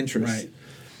opposite interests. Right.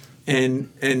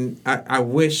 And I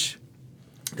wish,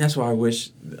 that's why I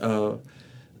wish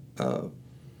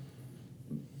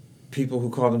people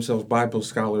who call themselves Bible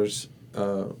scholars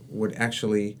would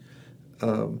actually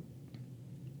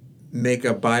make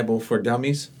a Bible for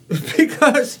dummies,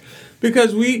 because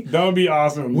because we That would be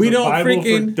awesome. We the don't Bible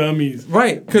freaking for dummies.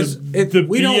 right because The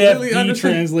we don't BFD really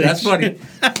understand. translation. That's funny.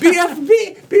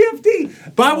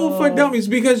 BFD Bible for dummies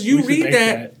because you we should read make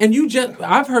that and you just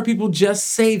I've heard people just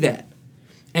say that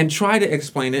and try to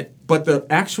explain it, but the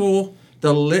actual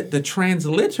the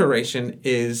transliteration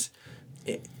is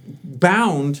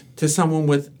bound to someone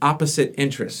with opposite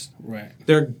interests. Right.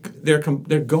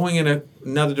 They're going in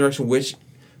another direction, which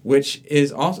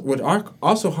is also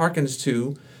also harkens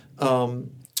to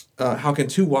how can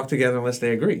two walk together unless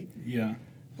they agree? Yeah.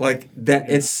 Like that.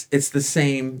 Yeah. It's the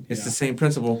same. It's yeah. the same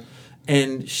principle.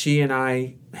 And she and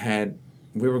I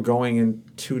we were going in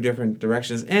two different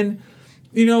directions, and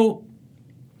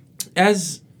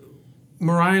as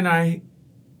Mariah and I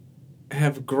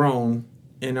have grown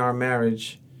in our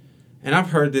marriage, and I've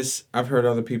heard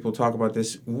other people talk about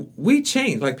this, we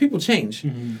change, like people change.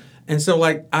 Mm-hmm. And so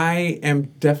like I am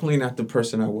definitely not the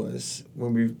person I was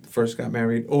when we first got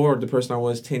married or the person I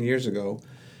was 10 years ago,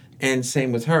 and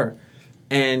same with her.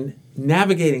 And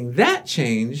navigating that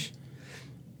change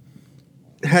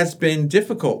has been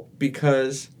difficult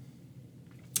because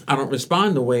I don't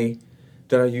respond the way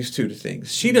that I used to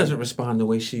things. She doesn't respond the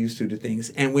way she used to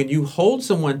things. And when you hold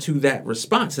someone to that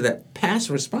response, to that past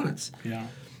response, yeah,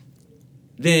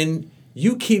 then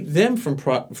you keep them from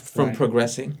right.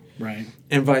 progressing, right,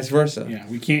 and vice versa. Yeah,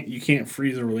 you can't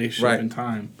freeze a relationship right. in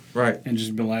time, right, and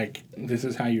just be like, this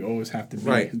is how you always have to be.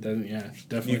 Right. Yeah,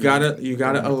 definitely. You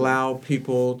gotta allow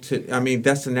people to. I mean,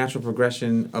 that's the natural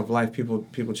progression of life. People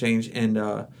change, and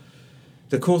the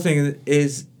cool thing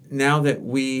is now that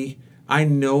I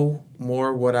know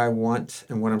more what I want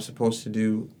and what I'm supposed to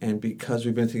do, and because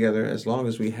we've been together as long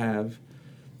as we have,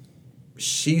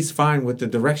 she's fine with the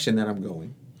direction that I'm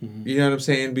going. Mm-hmm. You know what I'm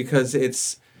saying? Because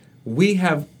we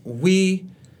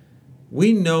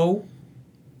know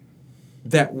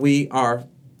that we are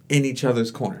in each other's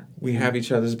corner. We have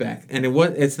each other's back, and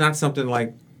it's not something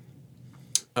like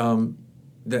that.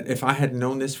 If I had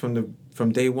known this from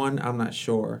day one, I'm not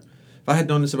sure. If I had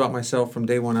known this about myself from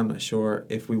day one, I'm not sure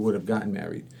if we would have gotten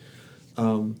married.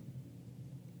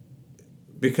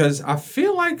 Because I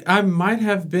feel like I might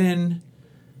have been,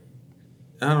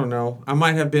 I don't know, I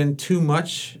might have been too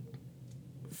much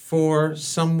for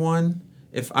someone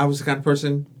if I was the kind of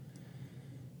person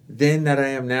then that I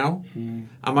am now. Mm.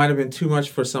 I might have been too much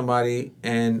for somebody,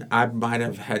 and I might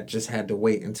have had to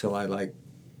wait until I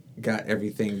got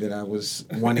everything that I was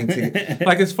wanting to get.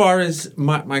 Like as far as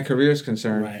my career is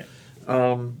concerned. Right.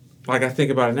 I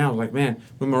think about it now. Like, man,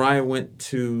 when Mariah went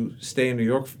to stay in New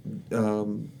York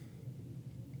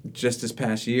just this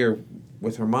past year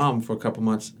with her mom for a couple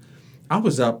months, I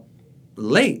was up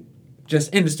late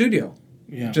just in the studio,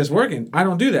 just working. I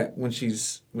don't do that when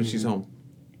she's home,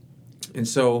 and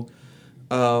so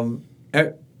I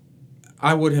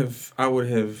would have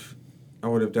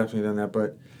definitely done that.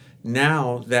 But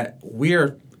now that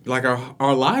we're like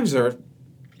our lives are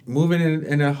moving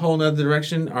in a whole nother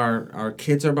direction. Our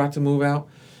kids are about to move out.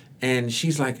 And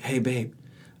she's like, hey, babe,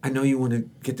 I know you want to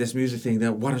get this music thing.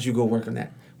 Why don't you go work on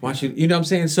that? Why don't you know what I'm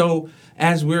saying? So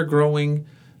as we're growing,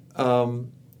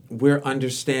 we're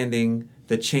understanding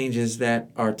the changes that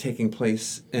are taking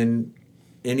place in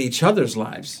each other's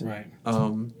lives. Right.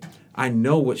 I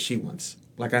know what she wants.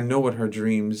 Like, I know what her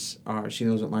dreams are. She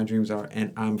knows what my dreams are.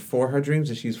 And I'm for her dreams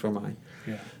and she's for mine.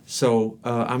 Yeah. So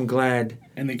I'm glad.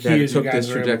 And the key is you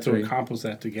guys are able to accomplish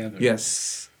that together.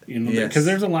 Yes. Because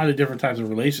there's a lot of different types of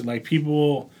relations. Like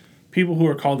people who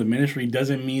are called to ministry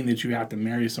doesn't mean that you have to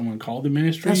marry someone called to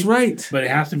ministry. That's right. But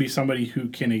it has to be somebody who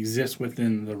can exist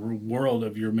within the world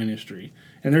of your ministry.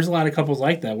 And there's a lot of couples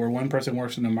like that where one person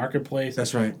works in the marketplace.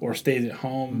 That's right. Or stays at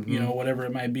home, whatever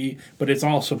it might be. But it's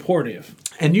all supportive.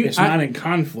 And it's not in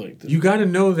conflict. You got to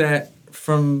know that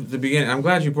from the beginning. I'm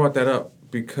glad you brought that up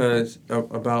because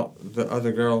about the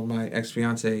other girl, my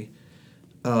ex-fiance.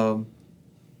 And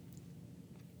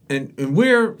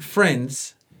we're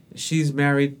friends. She's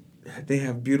married. They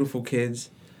have beautiful kids.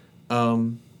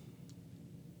 But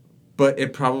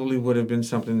it probably would have been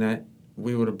something that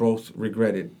we would have both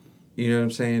regretted. You know what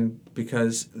I'm saying?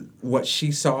 Because what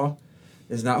she saw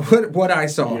is not what I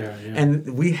saw. Yeah.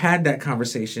 And we had that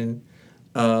conversation,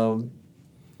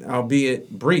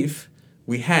 albeit brief.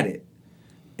 We had it.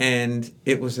 And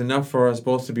it was enough for us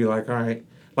both to be like, all right.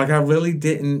 Like, I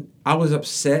was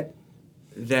upset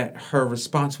that her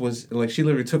response was, like, she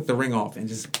literally took the ring off and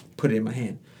just put it in my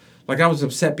hand. Like, I was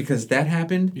upset because that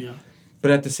happened. Yeah.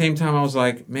 But at the same time, I was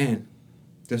like, man,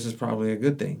 this is probably a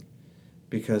good thing.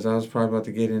 Because I was probably about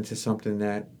to get into something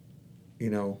that,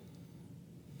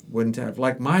 wouldn't have.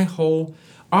 Like,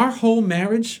 our whole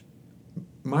marriage,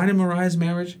 mine and Mariah's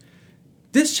marriage,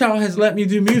 this child has let me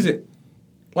do music.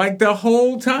 Like the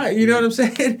whole time. You know what I'm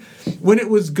saying? When it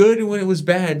was good and when it was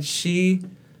bad, she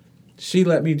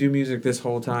let me do music this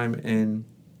whole time, and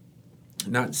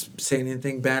not saying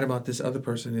anything bad about this other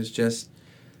person. It's just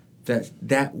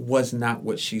that was not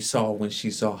what she saw when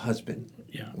she saw husband.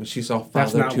 Yeah. When she saw father,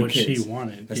 that's not two what kids. she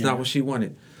wanted. That's not what she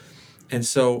wanted. And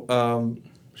so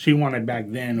she wanted back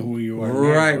then who you were.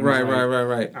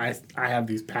 Right. I have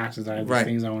these passions. I have these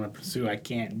things I want to pursue. I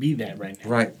can't be that right now.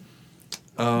 Right.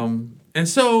 And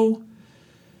so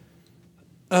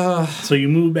so you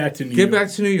move back to New York. Get back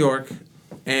to New York,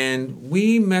 and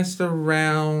we messed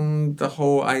around the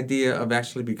whole idea of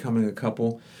actually becoming a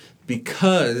couple,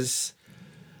 because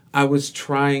I was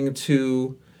trying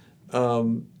to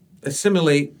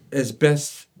assimilate as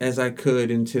best as I could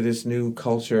into this new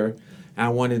culture. I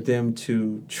wanted them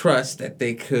to trust that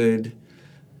they could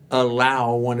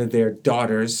allow one of their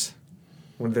church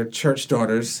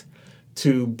daughters,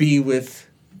 to be with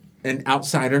an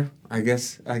outsider. I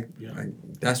guess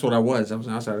that's what I was. I was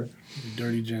an outsider.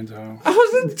 Dirty Gentile. I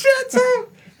was a Gentile.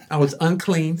 I was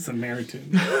unclean.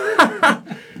 Samaritan.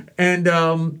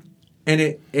 And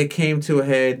it came to a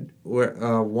head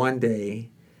where one day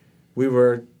we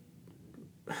were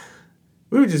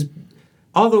just,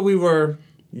 although we were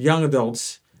young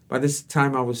adults, by this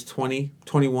time I was 20,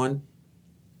 21.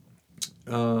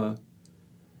 No.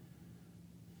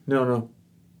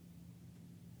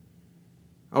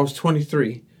 I was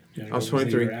 23. Yeah, I was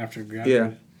 23. After graduating.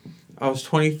 Yeah. I was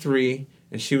 23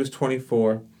 and she was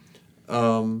 24.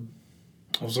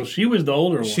 So she was the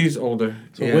older one. She's older.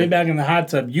 So way back in the hot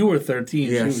tub, you were 13.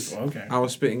 Yes. She was, okay. I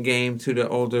was spitting game to the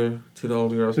older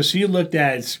girls. So she looked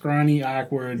at scrawny,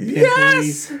 awkward, pimply,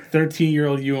 yes!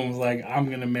 13-year-old you and was like, I'm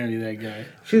going to marry that guy.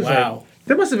 She was like,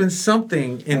 there must have been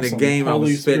something in the game I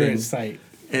was spitting. Sight.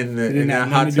 In that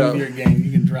hot tub. Your game.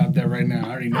 You can drop that right now.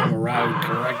 I already know Mariah would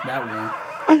correct that one.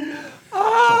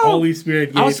 The Holy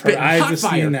Spirit gave her eyes to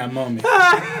see in that moment.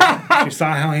 She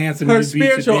saw how handsome her you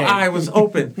spiritual today. eye was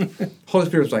open. Holy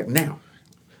Spirit was like, now.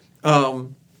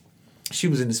 She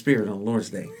was in the Spirit on Lord's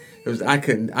Day. It was I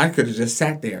could have just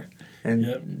sat there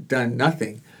and done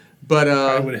nothing. But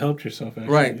I would have helped yourself.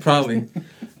 Actually. Right, probably.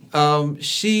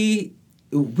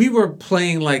 We were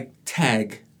playing like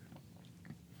tag.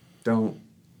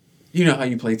 You know how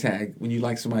you play tag when you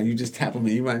like somebody, you just tap them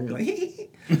and you might be like.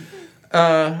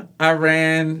 I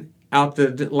ran out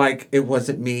like it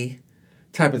wasn't me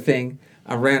type of thing.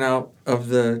 I ran out of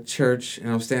the church and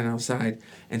I was standing outside,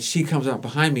 and she comes up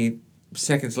behind me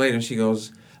seconds later and she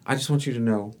goes, I just want you to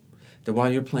know that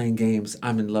while you're playing games,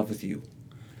 I'm in love with you,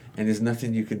 and there's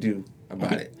nothing you can do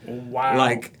about it.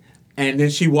 Wow. And then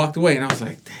she walked away, and I was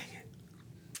like, dang it,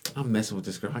 I'm messing with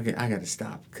this girl. I got to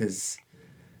stop, because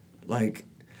I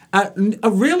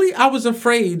was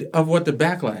afraid of what the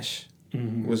backlash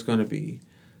was going to be,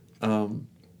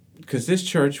 because this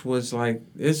church was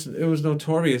it was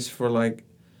notorious for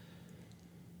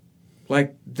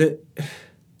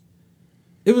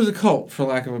it was a cult, for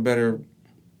lack of a better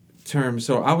term.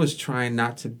 So I was trying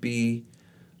not to be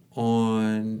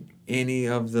on any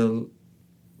of the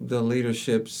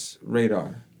leadership's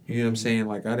radar. You know what I'm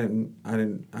saying? I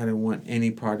didn't want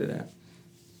any part of that.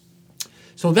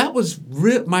 So that was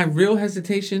my real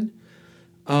hesitation.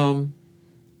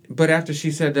 But after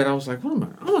she said that, I was like, what am I?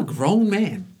 I'm a grown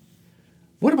man.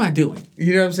 What am I doing?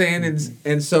 You know what I'm saying?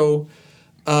 And so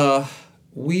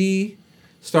we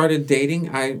started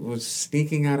dating. I was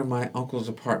sneaking out of my uncle's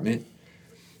apartment,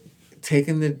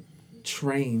 taking the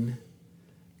train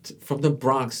from the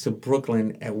Bronx to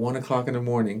Brooklyn at 1:00 in the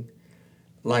morning,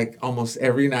 almost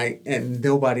every night, and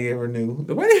nobody ever knew.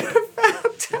 Nobody ever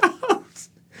found out.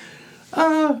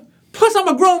 Plus, I'm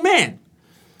a grown man.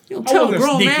 You don't tell a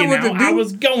grown man what to do. I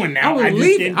was going now. I was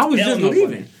leaving. I was just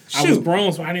leaving. I was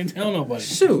grown, so I didn't tell nobody.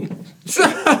 Shoot.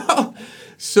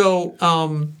 So,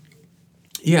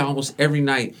 almost every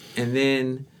night. And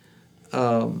then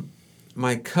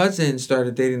my cousin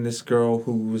started dating this girl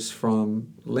who was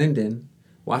from Linden,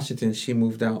 Washington. She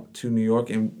moved out to New York,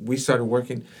 and we started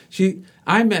working.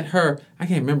 I met her. I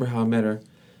can't remember how I met her.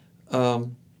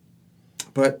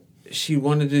 But she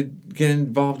wanted to get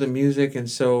involved in music, and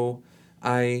so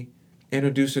I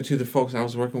introduced her to the folks I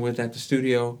was working with at the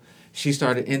studio. She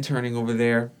started interning over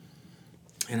there,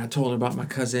 and I told her about my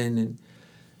cousin, and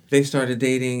they started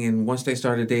dating, and once they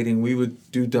started dating, we would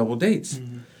do double dates.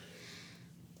 Mm-hmm.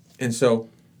 And so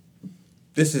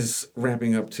this is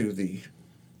ramping up to the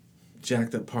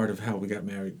jacked up part of how we got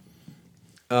married.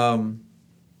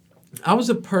 I was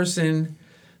a person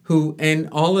who, and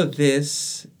all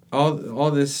this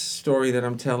story that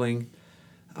I'm telling,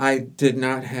 I did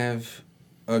not have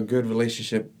a good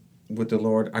relationship with the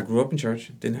Lord. I grew up in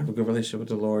church, didn't have a good relationship with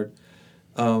the Lord.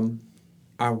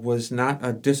 I was not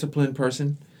a disciplined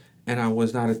person, and I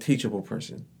was not a teachable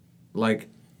person. Like,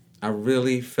 I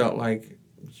really felt like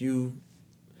you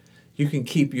can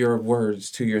keep your words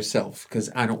to yourself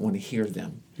because I don't want to hear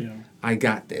them. Yeah. I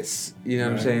got this. You know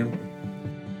what I'm saying?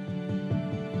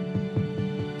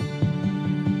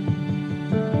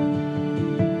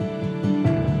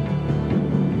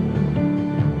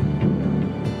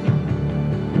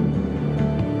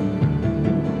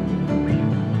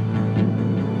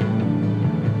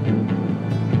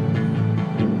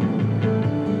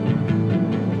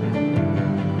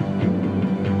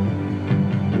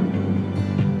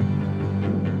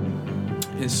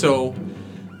 And so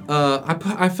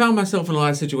I found myself in a lot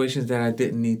of situations that I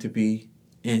didn't need to be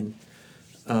in.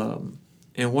 And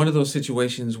one of those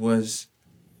situations was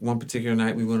one particular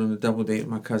night we went on a double date with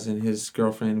my cousin and his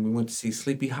girlfriend. And we went to see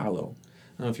Sleepy Hollow.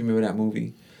 I don't know if you remember that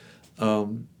movie.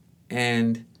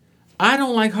 And I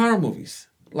don't like horror movies.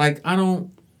 Like, I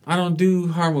don't do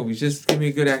horror movies. Just give me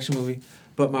a good action movie.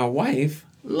 But my wife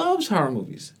loves horror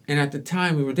movies. And at the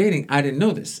time we were dating, I didn't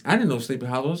know this. I didn't know Sleepy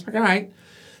Hollow. I was like, all right,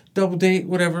 double date,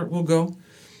 whatever, we'll go.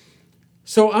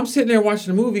 So I'm sitting there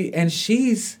watching the movie, and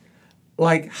she's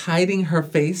like hiding her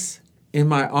face in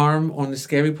my arm on the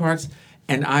scary parts,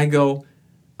 and I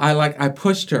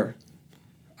pushed her.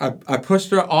 I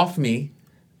pushed her off me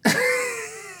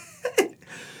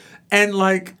and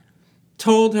like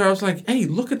told her, I was like, hey,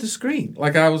 look at the screen.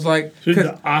 Like, I was like, so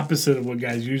the opposite of what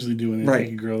guys usually do when they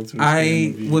take a girl to a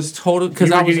movie. Was told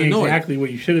because I was annoyed. Exactly what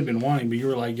you should have been wanting, but you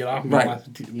were like, get off me,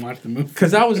 watch the movie.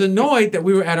 Because I was annoyed that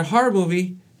we were at a horror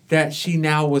movie that she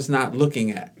now was not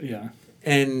looking at. Yeah.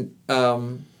 And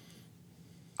I'm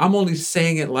only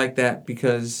saying it like that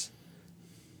because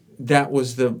that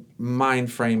was the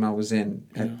mind frame I was in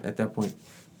at that point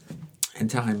in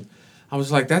time. I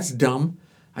was like, that's dumb.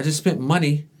 I just spent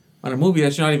money on a movie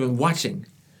that you're not even watching.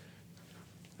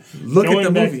 Look at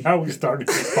the movie. How we started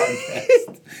this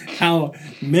podcast. How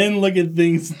men look at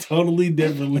things totally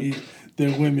differently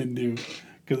than women do.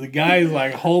 Because the guy's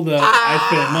like, hold up, I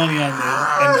spent money on this.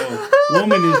 And the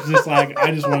woman is just like,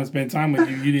 I just want to spend time with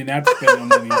you. You didn't have to spend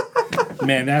no money.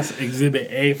 Man, that's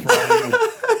exhibit A for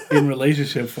in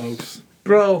relationship, folks.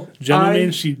 Bro.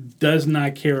 Gentlemen, she does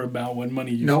not care about what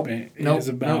money you spent. It's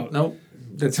about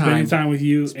the time. Spending time with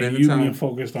you and you being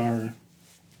focused on her.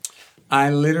 I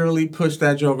literally pushed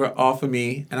that joker off of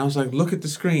me, and I was like, look at the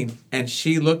screen. And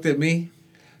she looked at me.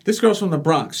 This girl's from the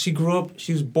Bronx. She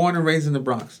was born and raised in the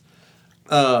Bronx.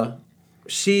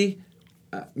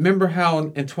 Remember how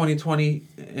in 2020,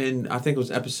 and I think it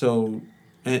was episode,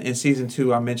 in season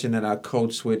 2, I mentioned that I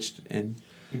code switched, and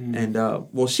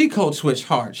she code switched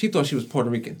hard. She thought she was Puerto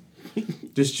Rican.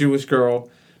 This Jewish girl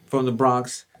from the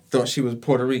Bronx thought she was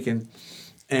Puerto Rican,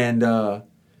 and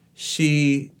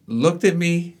she looked at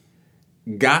me,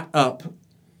 got up,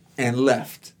 and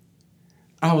left.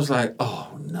 I was like,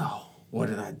 oh no, what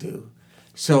did I do?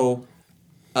 So,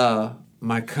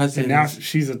 my cousin. And now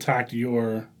she's attacked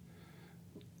your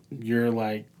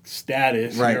like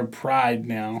status, your pride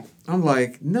now. I'm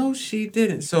like, no, she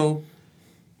didn't. So,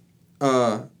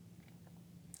 and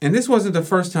this wasn't the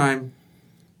first time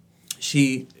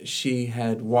she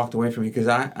had walked away from me, because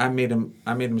I made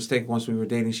a mistake once we were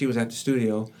dating. She was at the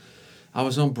studio. I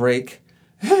was on break,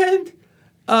 and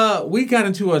we got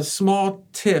into a small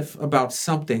tiff about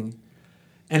something,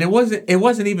 and it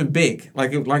wasn't even big.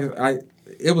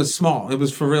 It was small. It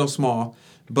was for real small.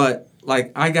 But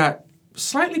like, I got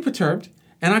slightly perturbed,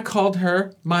 and I called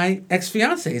her my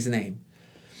ex-fiance's name,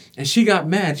 and she got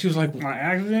mad. She was like, on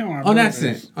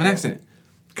accident? On accident.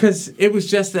 Because it was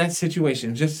just that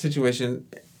situation,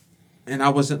 and I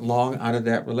wasn't long out of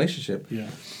that relationship. Yeah.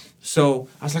 So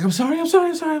I was like, I'm sorry.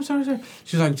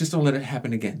 She's like, just don't let it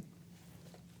happen again.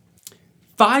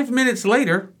 5 minutes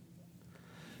later,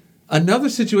 another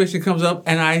situation comes up,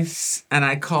 and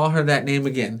I call her that name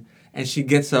again, and she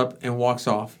gets up and walks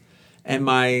off. And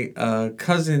my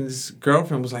cousin's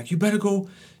girlfriend was like, you better go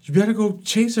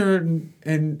chase her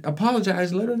and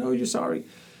apologize. Let her know you're sorry.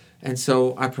 And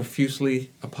so I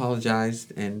profusely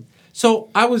apologized. And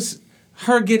so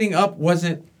her getting up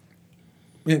wasn't,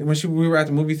 when we were at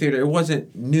the movie theater, it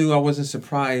wasn't new. I wasn't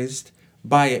surprised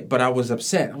by it, but I was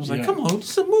upset. I was like, come on,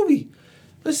 it's a movie.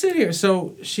 Let's sit here.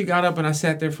 So she got up, and I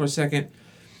sat there for a second.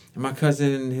 And my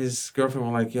cousin and his girlfriend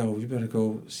were like, yo, you better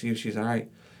go see if she's all right.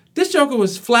 This joker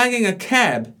was flagging a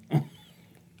cab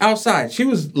outside. She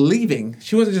was leaving.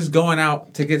 She wasn't just going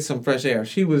out to get some fresh air.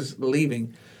 She was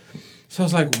leaving. So I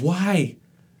was like, why?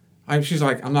 She's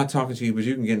like, I'm not talking to you, but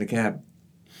you can get in the cab.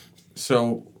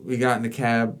 So we got in the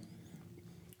cab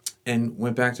and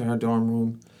went back to her dorm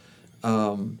room.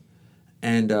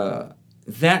 And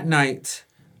that night,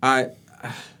 I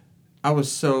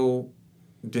was so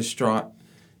distraught,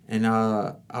 and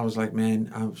I was like,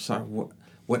 man, I'm sorry.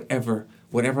 Whatever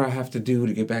I have to do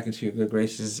to get back into your good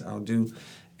graces, I'll do.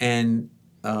 And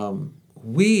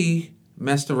we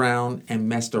messed around and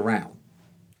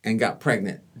got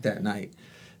pregnant that night.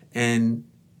 And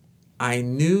I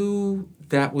knew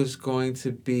that was going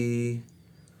to be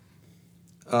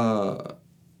a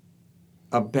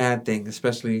bad thing,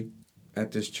 especially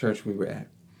at this church we were at.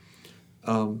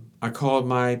 I called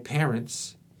my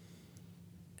parents,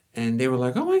 and they were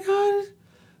like, "Oh my God,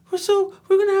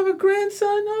 we're gonna have a grandson.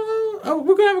 Oh,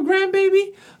 we're gonna have a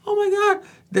grandbaby. Oh my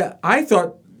God!" I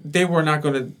thought they were not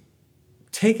gonna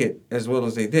take it as well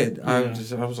as they did. Yeah.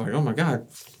 I was like, "Oh my God,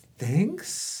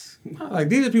 thanks." Like,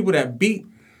 these are people that beat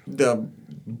the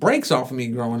brakes off of me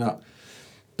growing up,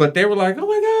 but they were like, "Oh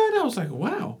my God!" I was like,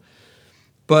 "Wow."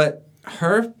 But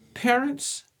her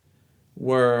parents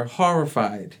were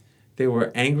horrified. They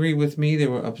were angry with me. They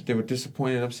were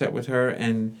disappointed, upset with her,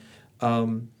 and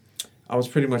I was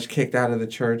pretty much kicked out of the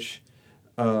church.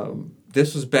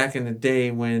 This was back in the day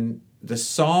when the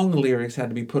song lyrics had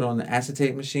to be put on the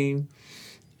acetate machine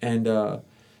and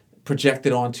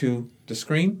projected onto the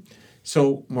screen.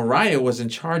 So Mariah was in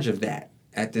charge of that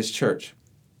at this church.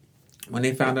 When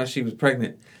they found out she was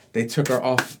pregnant, they took her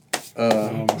off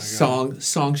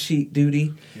song sheet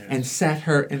duty and sat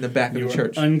her in the back of the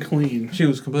church. Unclean. She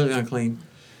was completely unclean.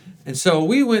 And so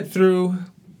we went through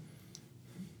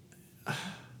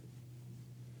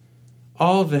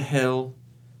all the hell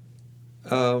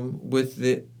with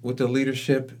the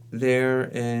leadership there,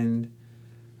 and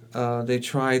they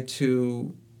tried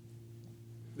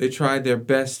their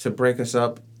best to break us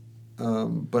up,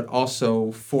 but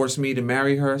also force me to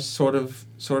marry her, sort of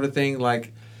thing,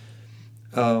 like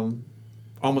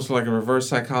almost like a reverse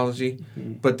psychology.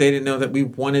 Mm-hmm. But they didn't know that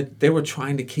they were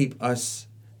trying to keep us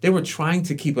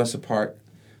apart,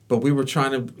 but we were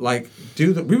trying to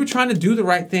do the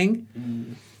right thing.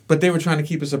 Mm-hmm. But they were trying to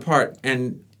keep us apart,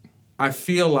 and I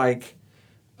feel like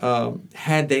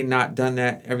had they not done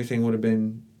that, everything would have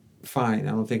been fine.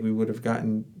 I don't think we would have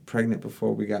gotten pregnant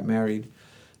before we got married.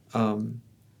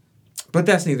 But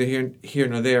that's neither here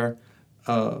nor there.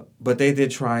 But they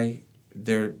did try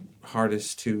their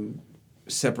hardest to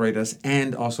separate us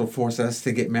and also force us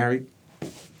to get married.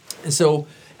 And so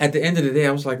at the end of the day,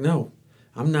 I was like, no,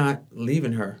 I'm not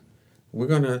leaving her. We're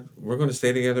gonna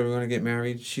stay together. We're gonna get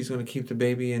married. She's gonna keep the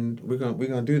baby, and we're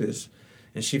gonna do this.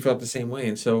 And she felt the same way.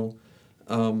 And so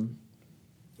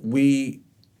we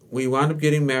wound up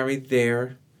getting married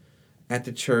there at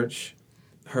the church.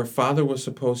 Her father was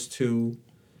supposed to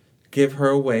give her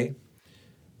away,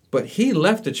 but he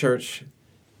left the church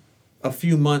a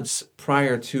few months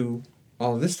prior to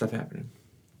all of this stuff happening,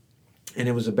 and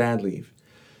it was a bad leave.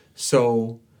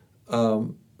 So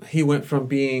he went from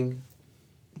being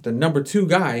the number 2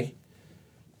 guy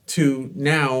to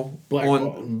now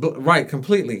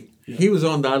completely. Yeah. He was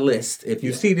on the list. If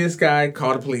you see this guy,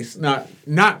 call the police.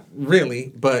 Not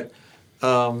really, but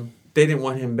they didn't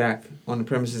want him back on the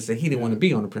premises. That he didn't want to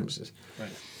be on the premises.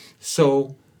 Right.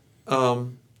 So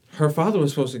her father was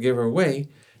supposed to give her away,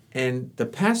 and the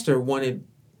pastor wanted,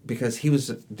 because he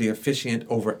was the officiant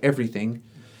over everything,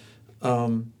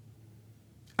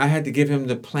 I had to give him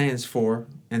the plans for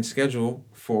and schedule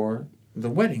for the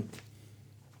wedding.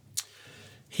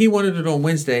 He wanted it on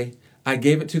Wednesday. I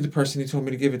gave it to the person he told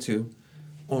me to give it to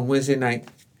on Wednesday night.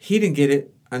 He didn't get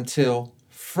it until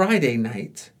Friday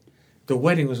night. The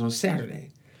wedding was on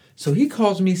Saturday. So he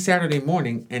calls me Saturday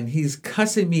morning, and he's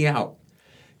cussing me out.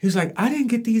 He was like, I didn't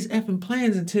get these effing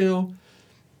plans until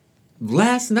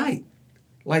last night,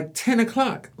 like 10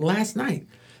 o'clock last night.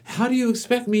 How do you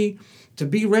expect me to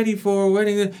be ready for a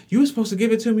wedding? You were supposed to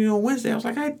give it to me on Wednesday. I was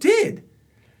like, I did.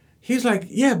 He's like,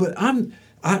 yeah, but I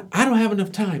don't have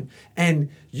enough time. And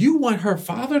you want her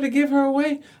father to give her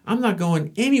away? I'm not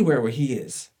going anywhere where he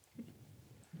is.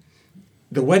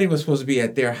 The wedding was supposed to be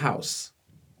at their house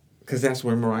because that's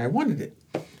where Mariah wanted it.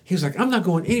 He was like, I'm not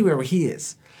going anywhere where he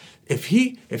is. If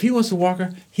he wants to walk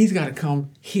her, he's got to come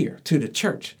here to the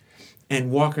church and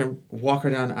walk her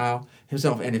down the aisle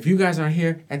himself. And if you guys aren't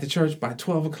here at the church by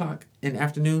 12 o'clock in the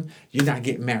afternoon, you're not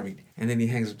getting married. And then he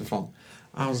hangs up the phone.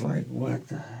 I was like, what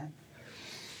the heck?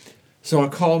 So I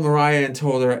called Mariah and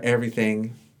told her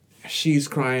everything. She's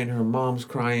crying. Her mom's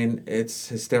crying. It's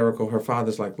hysterical. Her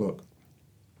father's like, look.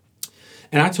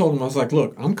 And I told him, I was like,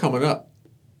 look, I'm coming up.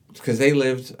 Because they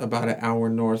lived about an hour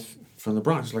north from the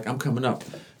Bronx. Like, I'm coming up.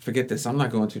 Forget this. I'm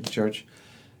not going to the church.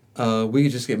 We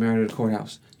could just get married at the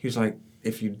courthouse. He was like,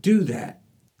 if you do that,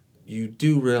 you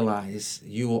do realize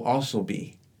you will also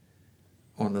be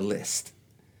on the list.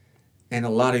 and a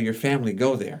lot of your family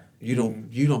go there. You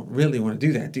don't really want to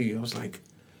do that, do you? I was like,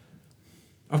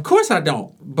 of course I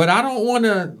don't. But I don't want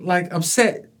to like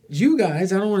upset you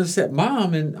guys. I don't want to upset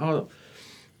Mom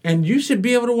and you should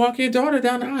be able to walk your daughter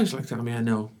down the aisle. She's like, Tommy, I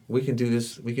know. We can do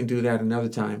this. We can do that another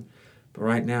time. But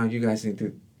right now, you guys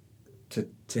need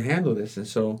to handle this. And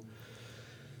so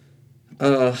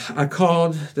I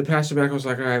called the pastor back. I was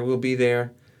like, all right, we'll be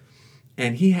there.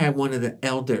 And he had one of the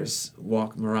elders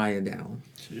walk Mariah down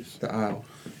the aisle.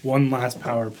 One last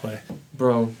power play.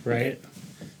 Bro. Right?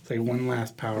 It's like one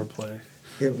last power play.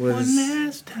 It was... One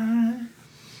last time.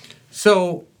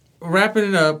 So, wrapping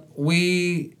it up,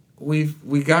 we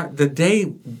got... The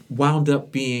day wound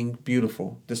up being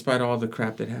beautiful, despite all the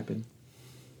crap that happened.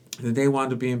 The day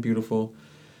wound up being beautiful.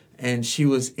 And she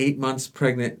was 8 months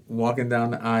pregnant, walking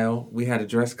down the aisle. We had a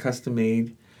dress custom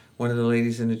made. One of the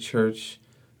ladies in the church...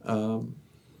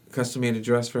 custom made a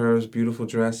dress for her. It was a beautiful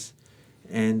dress.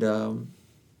 And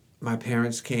my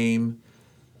parents came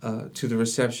to the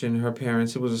reception. Her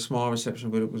parents, it was a small reception,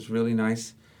 but it was really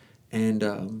nice. And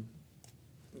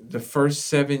the first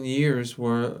 7 years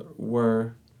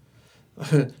were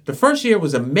the first year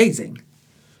was amazing.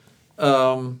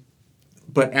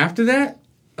 But after that,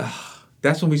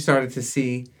 that's when we started to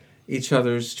see each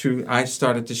other's true. I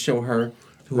started to show her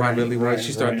who I really was.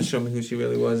 She started to show me who she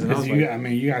really was. And I was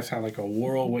you guys had like a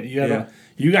world.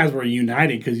 You guys were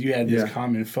united because you had this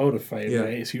common foe to fight,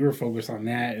 right? So you were focused on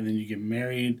that, and then you get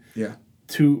married. Yeah.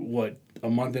 A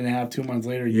month and a half, 2 months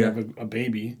later, you have a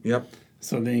baby. Yep.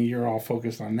 So then you're all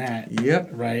focused on that. Yep.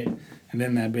 Right? And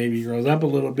then that baby grows up a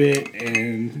little bit,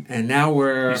 and now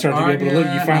you start to be able to look.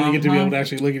 You finally get to be able to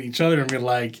actually look at each other and be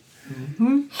like,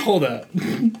 hold up.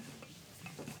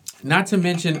 Not to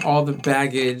mention all the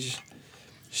baggage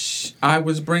I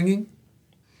was bringing,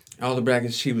 all the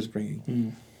baggage she was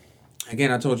bringing.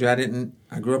 Again, I told you I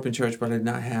grew up in church, but I did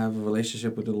not have a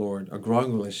relationship with the Lord, a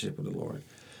growing relationship with the Lord.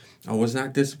 I was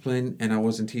not disciplined, and I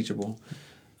wasn't teachable.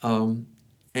 And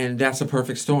that's a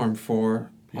perfect storm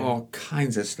for all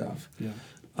kinds of stuff. Yeah.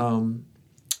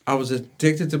 I was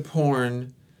addicted to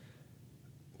porn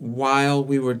while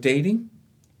we were dating,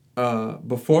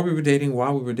 before we were dating,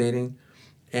 while we were dating,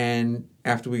 and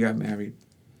after we got married.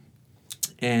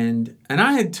 And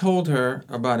I had told her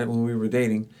about it when we were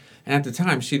dating. And at the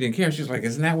time, she didn't care. She was like,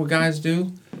 isn't that what guys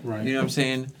do? Right. You know what I'm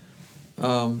saying?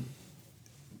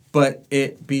 But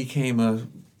it became a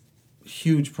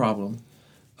huge problem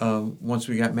once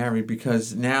we got married,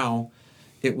 because now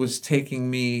it was taking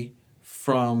me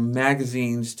from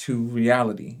magazines to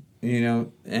reality, you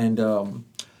know? And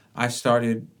I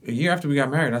started, a year after we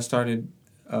got married, I started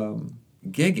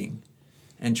gigging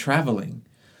and traveling.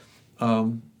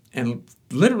 And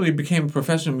literally became a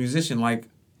professional musician like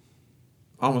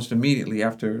almost immediately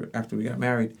after we got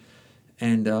married.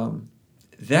 And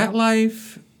that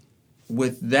life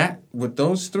with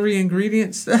those three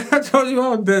ingredients that I told you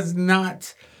all does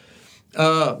not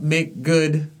make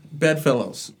good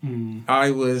bedfellows.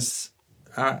 I was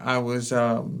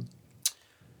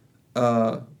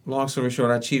long story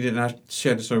short, I cheated, and I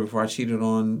shared the story before. I cheated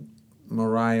on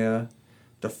Mariah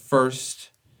the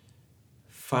first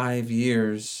 5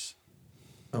 years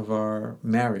of our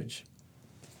marriage.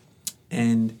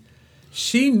 And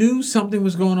she knew something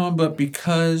was going on, but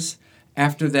because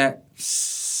after that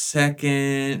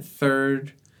second,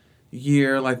 third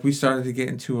year, like we started to get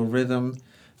into a rhythm,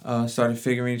 started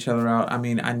figuring each other out. I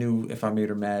mean, I knew if I made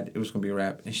her mad, it was going to be a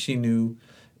wrap. And she knew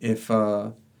if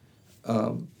that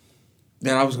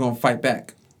I was going to fight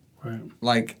back. Right.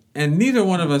 Like, and neither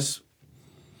one of us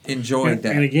enjoyed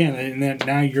that. And again, and then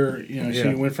now you're, so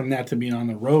you went from that to being on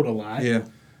the road a lot. Yeah.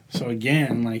 So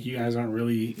again, like you guys aren't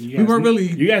really,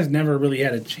 you guys never really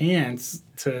had a chance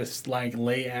to like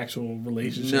lay actual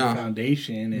relationship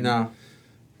foundation. And,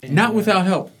 not without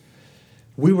help.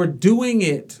 We were doing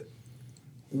it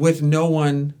with no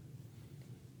one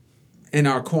in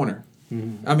our corner.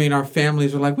 Mm-hmm. I mean, our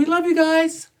families were like, "We love you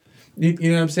guys," you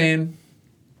know what I'm saying?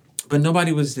 But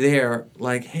nobody was there.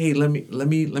 Like, hey, let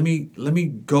me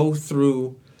go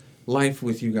through life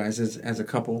with you guys as a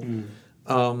couple.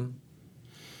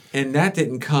 And that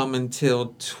didn't come until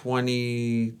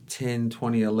 2010,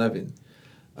 2011,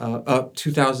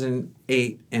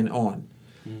 2008 and on,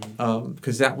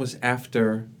 because that was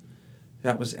after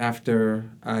I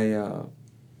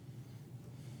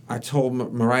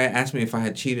told Mariah, asked me if I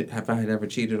had ever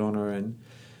cheated on her, and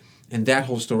that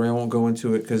whole story. I won't go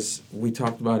into it because we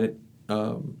talked about it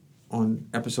on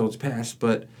episodes past,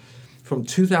 but from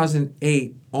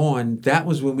 2008 on, that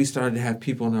was when we started to have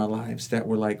people in our lives that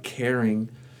were like caring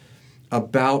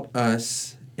about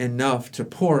us enough to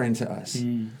pour into us.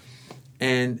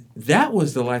 And that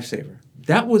was the lifesaver.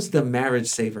 that was the marriage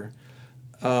saver.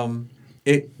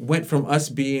 It went from us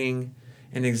being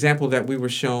an example that we were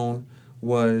shown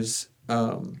was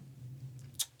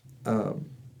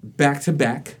back to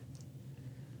back,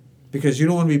 because you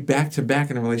don't want to be back to back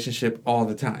in a relationship all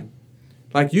the time.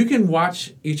 Like, you can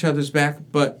watch each other's back,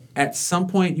 but at some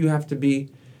point you have to be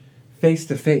face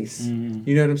to face.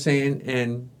 You know what I'm saying?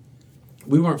 And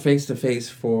we weren't face to face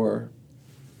for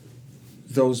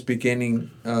those beginning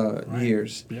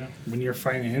years. Yeah, when you're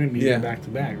fighting an enemy, you're back to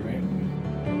back, right?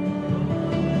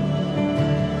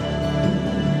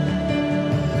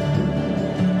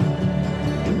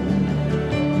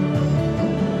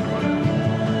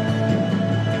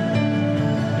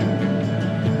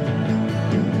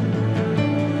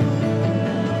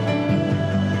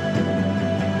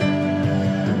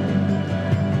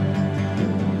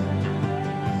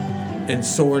 And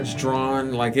swords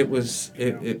drawn, like it was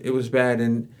bad.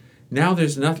 And now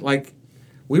there's nothing. Like,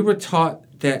 we were taught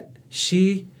that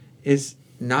she is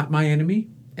not my enemy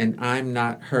and I'm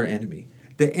not her enemy.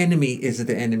 The enemy is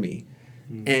the enemy,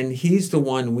 and he's the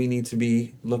one we need to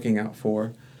be looking out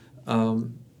for.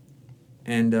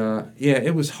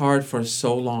 It was hard for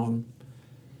so long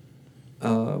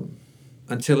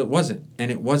until it wasn't, and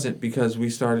it wasn't because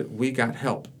we got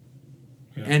help.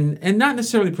 Yeah. And not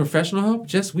necessarily professional help,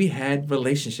 just we had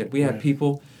relationship. We had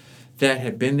people that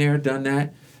had been there, done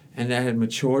that, and that had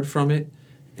matured from it,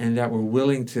 and that were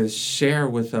willing to share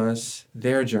with us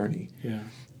their journey. Yeah.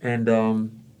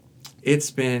 And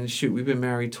it's been, we've been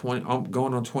married going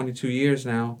on 22 years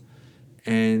now,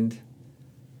 and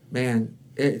man,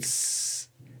 it's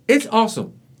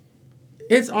awesome.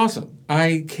 It's awesome.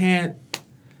 I can't.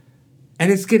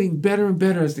 And it's getting better and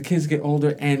better as the kids get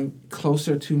older and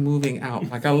closer to moving out.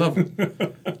 Like, I love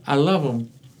them. I love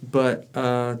them. But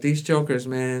these jokers,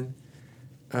 man,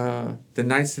 the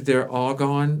nights that they're all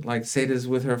gone, like Sada's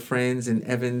with her friends and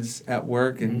Evan's at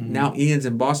work and now Ian's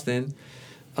in Boston,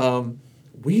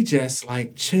 we just,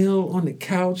 like, chill on the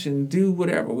couch and do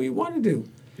whatever we want to do.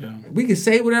 Yeah. We can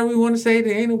say whatever we want to say.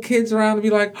 There ain't no kids around to be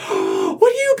like, oh,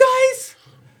 what are you guys?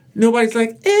 Nobody's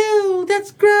like, ew,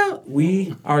 that's gross.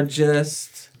 We are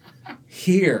just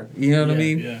here. You know what I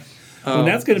mean? Yeah. Well,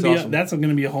 that's gonna be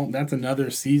awesome. That's another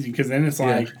season, because then it's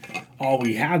like all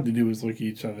we had to do is look at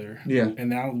each other. Yeah. And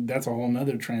now that's a whole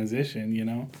nother transition. You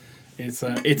know, it's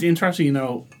interesting. You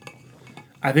know,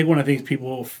 I think one of the things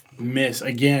people miss,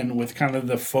 again, with kind of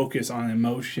the focus on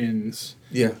emotions.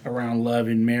 Yeah. Around love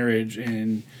and marriage,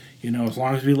 and you know, as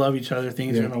long as we love each other,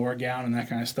 things are gonna work out, and that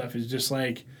kind of stuff is just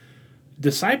like.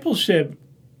 Discipleship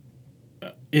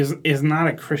is not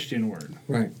a Christian word.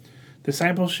 Right.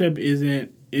 Discipleship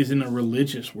isn't a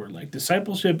religious word. Like,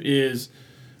 discipleship is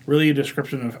really a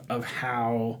description of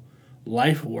how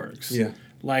life works. Yeah.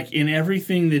 Like, in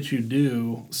everything that you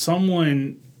do,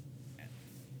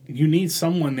 you need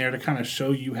someone there to kind of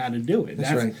show you how to do it.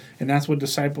 That's right. And that's what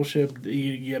discipleship,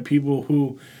 you have people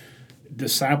who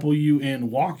disciple you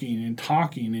in walking and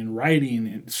talking and writing,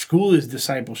 and school is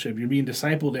discipleship. You're being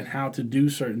discipled in how to do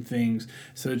certain things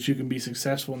so that you can be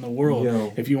successful in the world.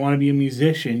 If you want to be a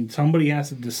musician, somebody has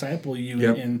to disciple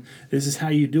you, and this is how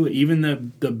you do it. Even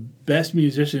the best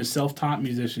musicians, self-taught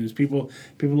musicians, people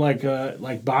like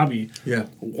Bobby,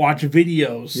 watch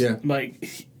videos.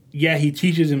 Like, he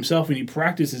teaches himself and he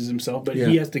practices himself, but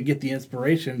he has to get the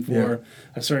inspiration for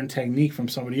a certain technique from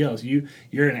somebody else.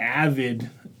 You're an avid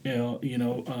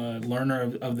learner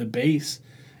of the bass,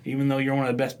 even though you're one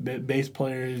of the best bass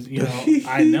players. You know,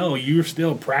 I know you're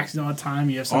still practicing all the time.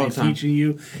 You have somebody teaching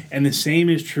you, and the same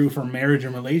is true for marriage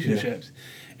and relationships.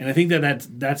 And I think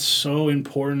that's so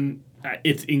important.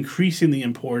 It's increasingly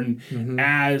important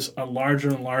as a larger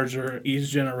and larger each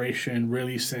generation,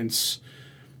 really since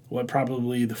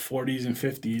probably the 40s and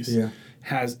 50s.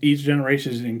 Has each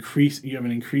generation is increased. You have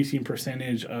an increasing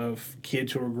percentage of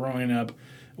kids who are growing up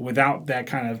without that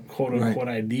kind of quote-unquote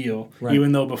ideal,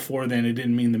 even though before then it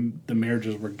didn't mean the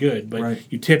marriages were good, but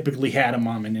you typically had a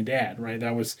mom and a dad, right?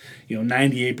 That was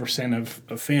 98%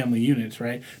 of family units,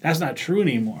 right? That's not true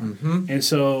anymore. And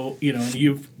so,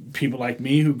 you've people like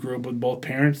me who grew up with both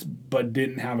parents but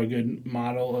didn't have a good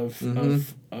model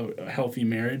of a healthy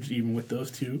marriage, even with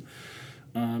those two.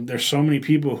 There's so many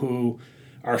people who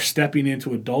are stepping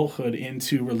into adulthood,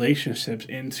 into relationships,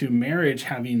 into marriage,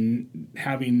 having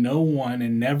no one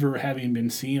and never having been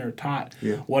seen or taught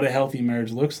what a healthy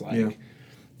marriage looks like.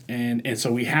 And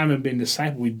so we haven't been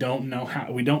discipled. We don't know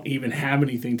how. We don't even have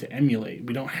anything to emulate.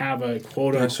 We don't have a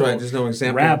quote unquote There's no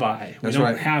example. Rabbi. We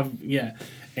don't have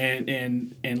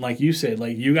And like you said,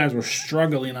 like, you guys were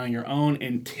struggling on your own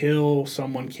until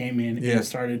someone came in and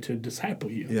started to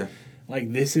disciple you.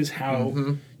 Like, this is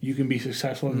how you can be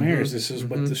successful in marriage. This is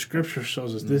what the scripture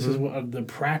shows us. This is what the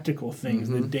practical things,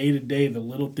 the day-to-day, the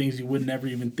little things you would never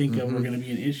even think of were going to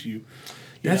be an issue.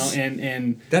 You know,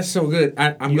 and that's so good.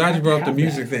 I'm glad you brought up the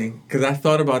music thing, because I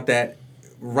thought about that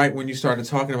right when you started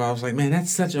talking about it. I was like, man,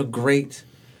 that's such a great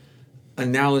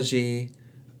analogy.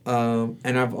 And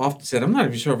I've often said, I'm not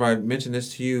even sure if I mentioned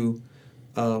this to you.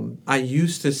 I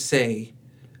used to say,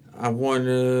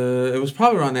 it was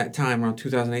probably around that time, around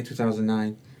 2008,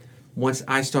 2009, once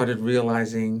I started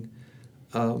realizing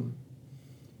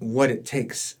what it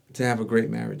takes to have a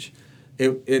great marriage.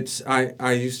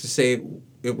 I used to say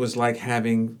it was like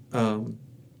having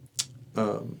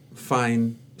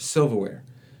fine silverware.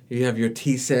 You have your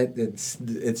tea set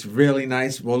it's really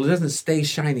nice. Well, it doesn't stay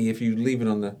shiny if you leave it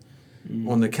on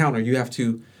the counter. You have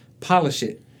to polish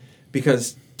it,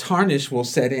 because tarnish will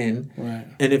set in,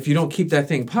 and if you don't keep that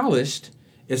thing polished,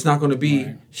 it's not going to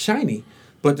be shiny.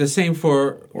 But the same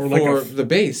for the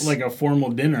base, like a formal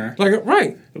dinner,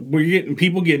 right. Where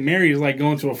people get married, is like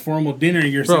going to a formal dinner.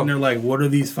 And you're sitting there like, what are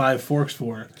these 5 forks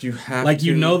for? You have like,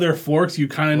 you know they're forks. You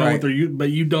kind of know what they're used,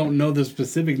 but you don't know the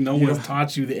specifics. No one's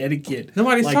taught you the etiquette.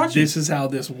 Nobody's taught you. This is how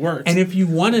this works. And if you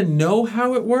want to know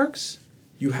how it works,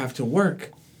 you have to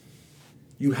work.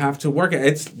 You have to work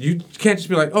it. You can't just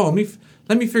be like, oh, let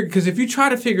me figure, because if you try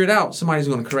to figure it out, somebody's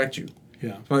going to correct you.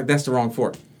 Yeah. So like, that's the wrong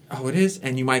fork. Oh, it is?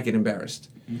 And you might get embarrassed.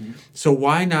 So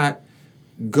why not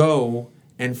go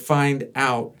and find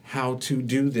out how to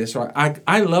do this? Or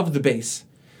I love the bass,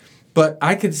 but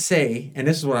I could say, and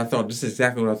this is what I thought, this is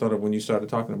exactly what I thought of when you started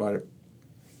talking about it.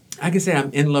 I could say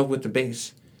I'm in love with the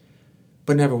bass,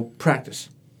 but never practice.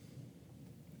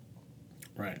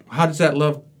 Right. How does that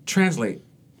love translate?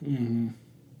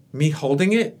 Me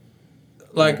holding it?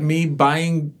 Like me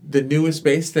buying the newest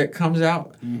bass that comes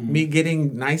out? Me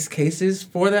getting nice cases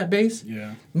for that bass?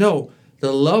 Yeah. No.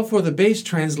 The love for the bass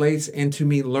translates into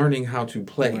me learning how to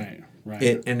play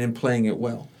it and then playing it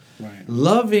well. Right.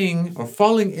 Loving or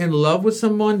falling in love with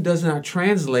someone does not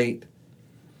translate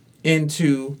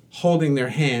into holding their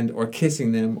hand or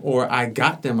kissing them, or I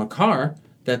got them a car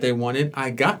that they wanted. I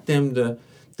got them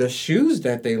the shoes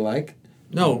that they like.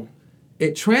 No.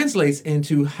 It translates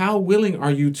into how willing are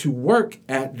you to work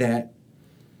at that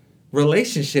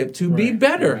relationship to be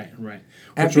better. Right.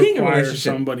 Which requires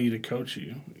somebody to coach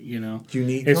you. You know, you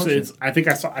need coaching. I think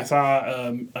I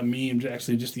saw a meme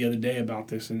actually just the other day about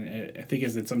this, and I think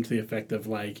it's something to the effect of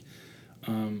like,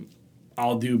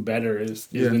 "I'll do better" is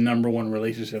the number one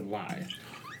relationship lie.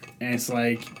 And it's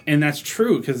like, and that's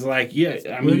true, because like,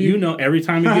 I mean, every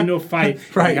time you get into a fight,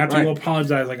 you have to go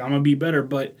apologize. Like, I'm gonna be better,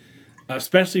 but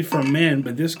especially for men,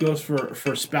 but this goes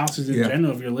for spouses in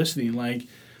general. If you're listening, like,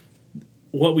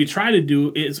 what we try to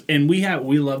do is, and we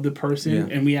love the person,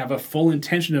 and we have a full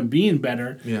intention of being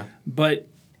better. Yeah. But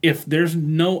if there's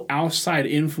no outside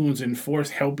influence and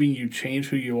force helping you change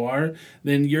who you are,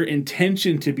 then your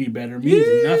intention to be better means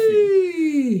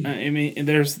nothing. I mean,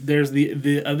 there's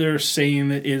the other saying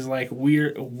that is like,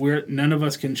 we're none of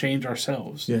us can change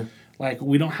ourselves. Yeah. Like,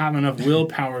 we don't have enough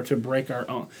willpower to break our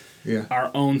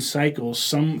own cycles.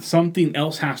 Something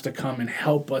else has to come and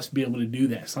help us be able to do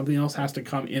that. Something else has to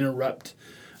come interrupt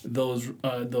those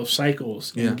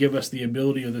cycles and give us the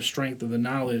ability or the strength or the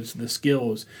knowledge, the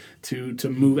skills to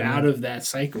move out of that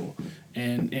cycle.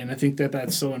 And I think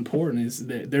that's so important. Is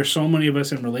that there's so many of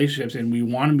us in relationships, and we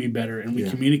want to be better, and we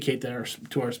communicate that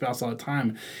to our spouse all the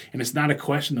time. And it's not a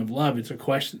question of love; it's a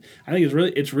question. I think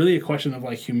it's really a question of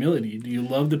like humility. Do you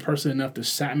love the person enough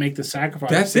to make the sacrifice?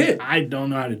 That's it. I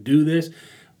don't know how to do this.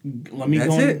 Let me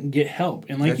go and get help.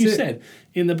 And like you said,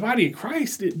 in the body of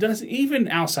Christ, it doesn't, even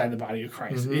outside the body of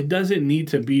Christ, it doesn't need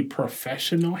to be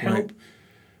professional help.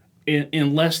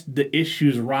 Unless the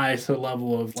issues rise to the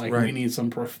level of like, we need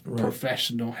some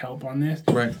professional help on this.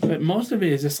 Right. But most of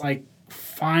it is just like,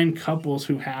 find couples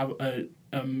who have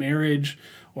a marriage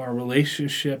or a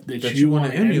relationship that you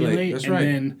want to emulate. That's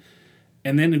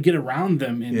and then to get around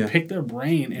them and pick their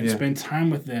brain and spend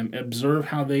time with them, observe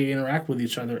how they interact with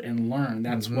each other and learn.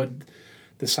 That's what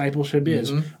discipleship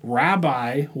is.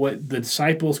 Rabbi, what the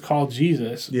disciples call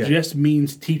Jesus, just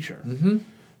means teacher.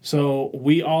 So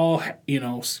we all,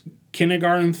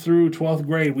 kindergarten through 12th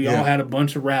grade, we all had a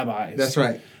bunch of rabbis. That's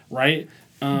right. Right?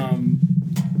 And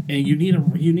you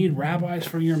need rabbis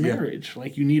for your marriage.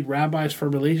 Like, you need rabbis for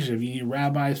relationship. You need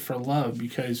rabbis for love,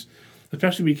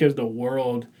 especially because the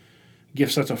world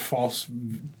gives such a false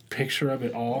picture of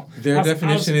it all. Their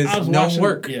definition is no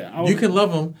work. Yeah, you can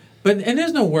love them, and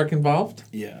there's no work involved.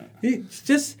 Yeah, it's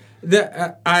just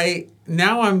that I'm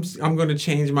going to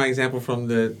change my example from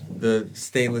the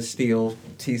stainless steel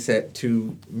tea set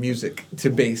to music, to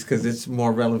bass, because it's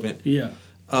more relevant. Yeah.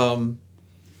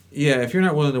 if you're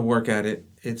not willing to work at it,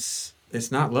 it's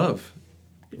not love.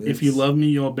 If you love me,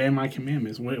 you'll obey my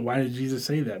commandments. Why did Jesus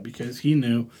say that? Because he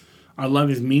knew our love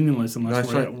is meaningless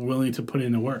unless we're willing to put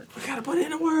in the work. We got to put in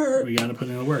the work. We got to put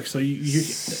in the work. So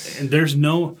and there's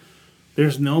no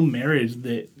marriage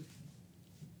that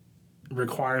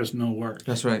requires no work.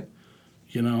 That's right.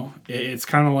 You know, it's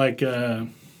kind of like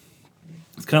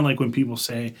when people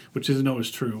say, which isn't always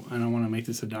true. I don't want to make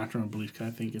this a doctrinal belief because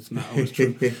I think it's not always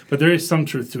true. But there is some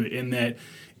truth to it in that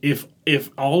if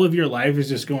all of your life is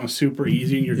just going super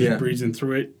easy and you're just breezing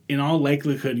through it, in all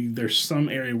likelihood, there's some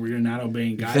area where you're not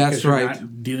obeying God. That's right. You're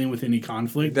not dealing with any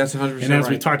conflict. That's 100% And as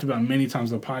we talked about many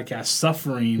times on the podcast,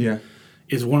 suffering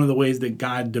is one of the ways that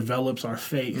God develops our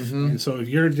faith. Mm-hmm. And so if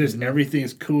you're just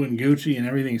everything's cool and Gucci and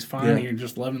everything's fine and you're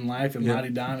just loving life and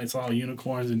la-di-da, and it's all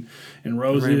unicorns and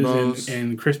roses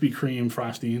and Krispy Kreme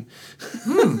frosting.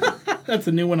 That's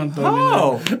a new one I'm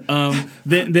throwing in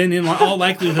there. Then in all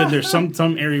likelihood, there's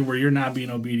some area where you're not being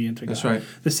obedient to God. That's right.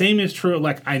 The same is true.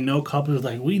 Like, I know couples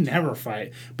like, we never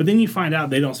fight. But then you find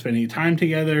out they don't spend any time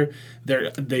together.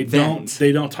 They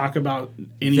don't talk about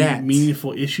any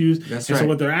meaningful issues. That's and right. So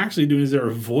what they're actually doing is they're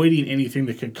avoiding anything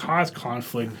that could cause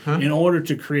conflict in order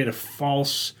to create a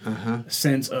false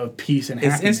sense of peace and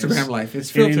happiness. It's Instagram life.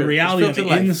 It's filtered. And in reality, on the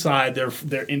life. inside, they're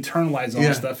internalizing all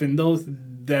this stuff, and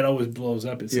that always blows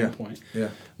up at some point. Yeah.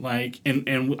 Like,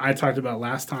 and I talked about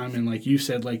last time, and like you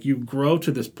said, like you grow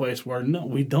to this place where no,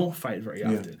 we don't fight very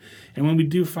often. And when we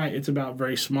do fight, it's about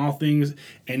very small things,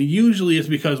 and usually it's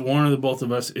because one or the both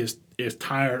of us is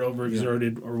tired,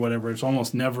 overexerted, or whatever. It's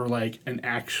almost never like an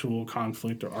actual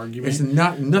conflict or argument. It's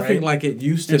nothing like it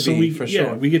used to be, for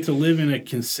sure. We get to live in a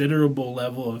considerable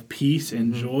level of peace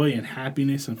and joy and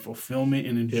happiness and fulfillment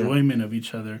and enjoyment of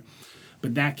each other.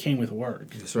 But that came with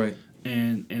work. That's right.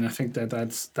 And I think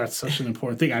that's such an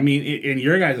important thing. I mean, in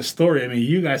your guys' story, I mean,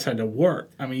 you guys had to work.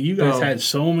 I mean, you guys had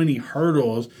so many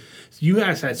hurdles. You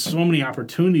guys had so many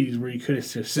opportunities where you could have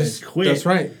just said quit. That's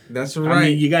right. I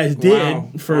mean, you guys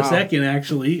did for a second,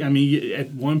 actually. I mean, at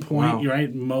one point,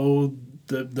 mowed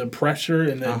the pressure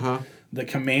and the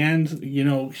command,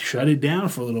 shut it down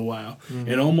for a little while.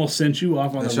 It almost sent you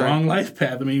off on the wrong life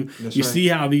path. I mean, you see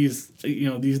how these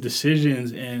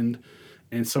decisions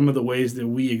and some of the ways that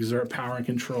we exert power and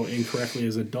control incorrectly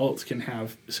as adults can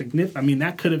have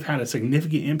that could have had a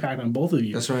significant impact on both of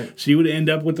you. That's right. So you would end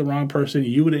up with the wrong person.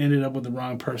 You would have ended up with the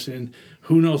wrong person.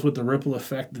 Who knows what the ripple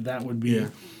effect that would be.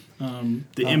 The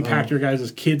impact your guys'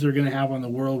 kids are going to have on the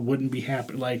world wouldn't be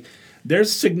happy. Like,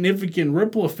 there's significant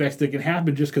ripple effects that can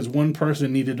happen just because one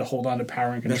person needed to hold on to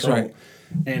power and control. That's right.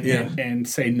 And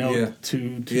say no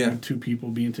to two people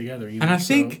being together. And I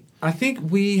think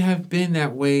we have been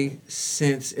that way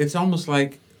since. It's almost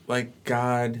like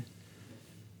God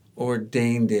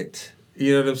ordained it.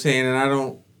 You know what I'm saying? And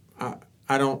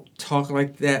I don't talk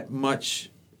like that much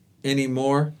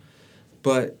anymore,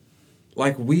 but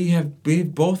like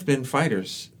we've both been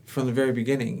fighters from the very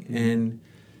beginning,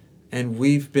 and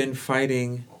we've been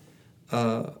fighting.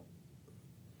 Our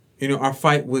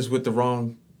fight was with the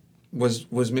wrong,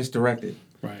 was misdirected.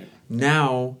 Right.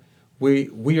 Now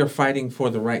we are fighting for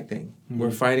the right thing.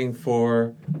 We're fighting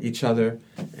for each other,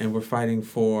 and we're fighting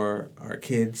for our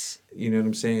kids. You know what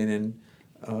I'm saying?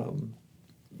 And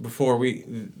before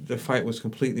the fight was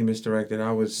completely misdirected.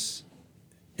 I was,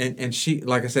 and she,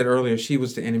 like I said earlier, she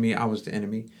was the enemy. I was the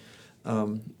enemy.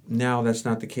 Now that's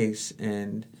not the case,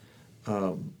 and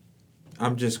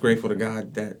I'm just grateful to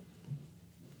God that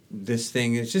this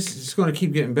thing is just going to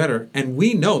keep getting better. And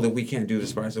we know that we can't do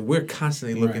this by ourselves. We're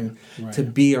constantly looking to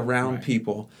be around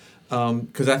people.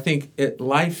 Because I think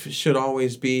life should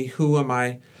always be, who am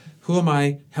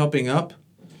I helping up?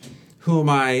 Who am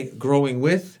I growing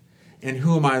with? And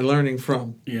who am I learning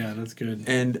from? Yeah, that's good.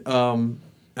 And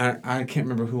I can't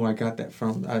remember who I got that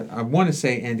from. I want to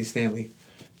say Andy Stanley.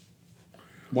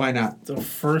 Why not? The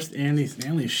first Andy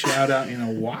Stanley shout out in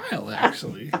a while,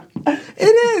 actually. It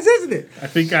is, isn't it? I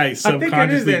think I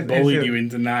subconsciously bullied you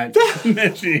into not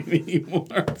mentioning it anymore.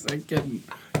 So I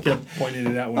kept pointing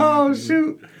it out. Oh,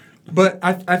 shoot. But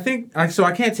I think, so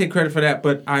I can't take credit for that,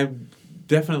 but I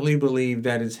definitely believe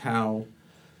that is how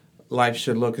life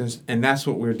should look. And that's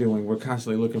what we're doing. We're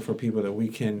constantly looking for people that we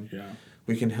can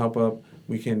help up,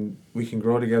 we can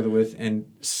grow together with, and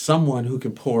someone who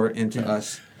can pour into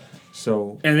us.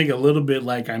 So, and I think a little bit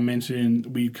like I mentioned,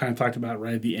 we kind of talked about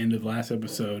right at the end of the last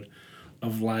episode,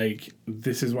 of like,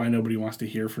 this is why nobody wants to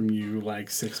hear from you, like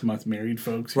 6 month married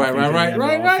folks.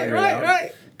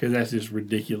 Right. Because that's just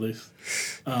ridiculous.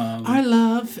 Our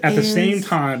love. At the same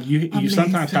time, you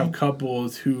sometimes have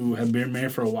couples who have been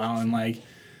married for a while, and like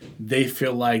they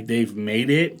feel like they've made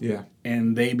it. Yeah.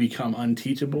 And they become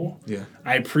unteachable. Yeah.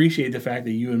 I appreciate the fact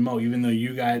that you and Mo, even though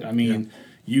you guys,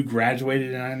 you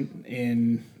graduated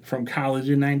from college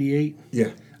in 98. Yeah.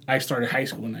 I started high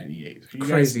school in 98. So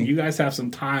Crazy. You guys have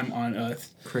some time on us.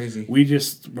 Crazy.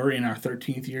 We're in our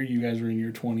 13th year. You guys were in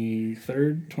your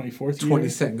 23rd, 24th year?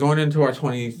 22nd. Going into our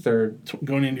 23rd.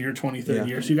 Going into your 23rd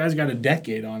year. So you guys got a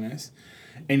decade on us.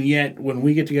 And yet, when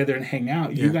we get together and hang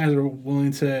out, you guys are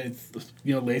willing to,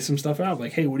 lay some stuff out.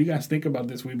 Like, hey, what do you guys think about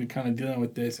this? We've been kind of dealing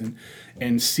with this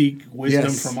and seek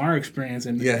wisdom from our experience.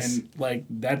 And like,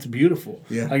 that's beautiful.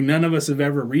 Yeah. Like, none of us have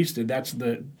ever reached it. That's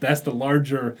the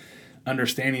larger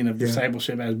understanding of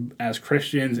discipleship as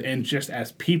Christians and just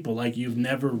as people. Like, you've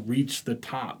never reached the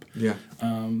top. Yeah.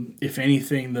 If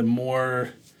anything, the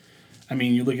more...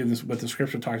 you look at this. What the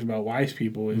scripture talks about wise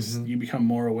people is you become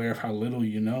more aware of how little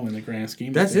you know in the grand scheme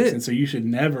of things. That's it. And so you should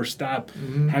never stop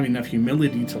having enough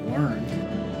humility to learn.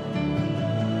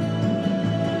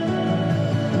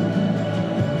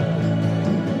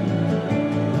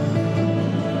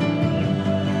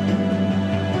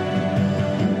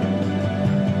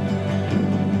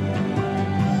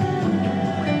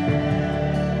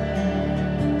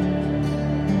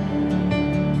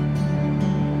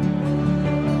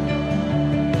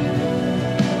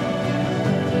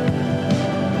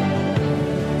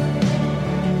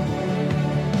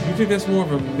 You think that's more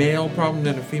of a male problem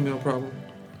than a female problem?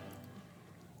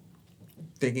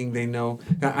 Thinking they know.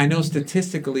 I know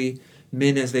statistically,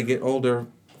 men as they get older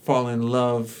fall in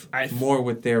love more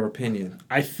with their opinion.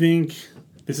 I think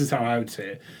this is how I would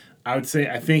say it.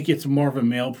 I think it's more of a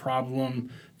male problem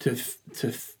to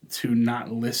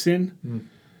not listen.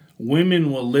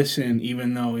 Women will listen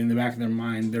even though in the back of their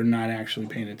mind they're not actually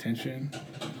paying attention.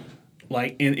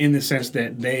 Like, in the sense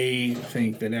that they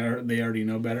think that they already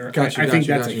know better. I think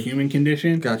that's a human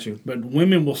condition. Got you. But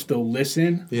women will still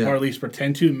listen, or at least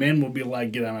pretend to. Men will be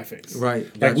like, get out of my face. Right.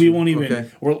 Like, we won't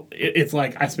even... Okay. It's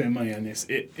like, I spend money on this.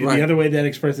 The other way that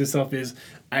expresses itself is,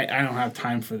 I don't have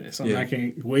time for this. I'm not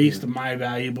going to waste my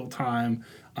valuable time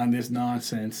on this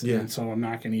nonsense, and so I'm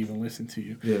not going to even listen to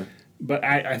you. Yeah. But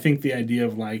I think the idea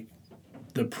of, like,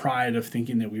 the pride of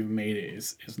thinking that we've made it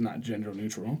is not gender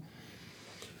neutral.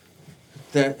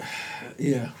 That's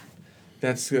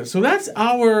good. So that's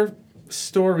our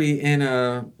story in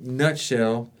a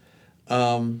nutshell,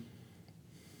 and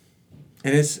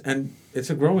it's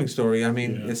a growing story.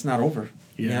 It's not over.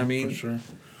 Yeah, you know what I mean? For sure.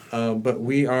 But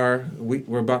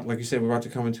we're about, like you said, we're about to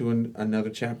come into another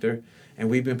chapter, and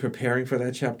we've been preparing for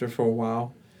that chapter for a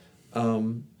while. I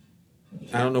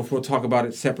don't know if we'll talk about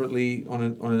it separately on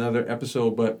another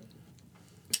episode, but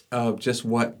just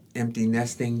what empty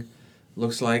nesting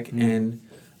looks like. And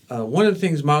one of the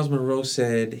things Miles Monroe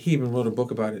said, he even wrote a book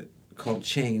about it called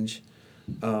Change.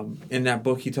 In that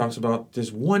book, he talks about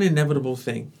there's one inevitable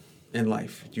thing in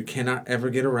life. You cannot ever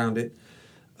get around it,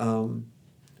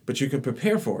 but you can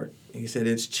prepare for it. He said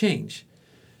it's change.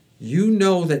 You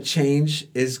know that change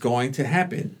is going to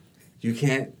happen. You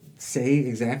can't say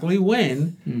exactly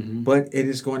when, but it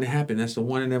is going to happen. That's the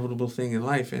one inevitable thing in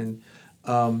life. And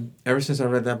ever since I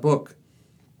read that book,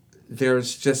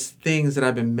 there's just things that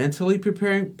I've been mentally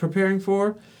preparing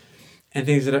for, and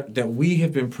things that we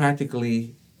have been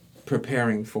practically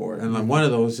preparing for. And like one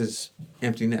of those is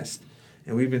empty nest.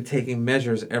 And we've been taking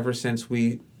measures ever since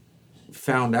we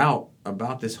found out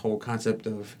about this whole concept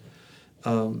of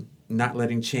not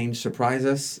letting change surprise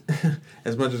us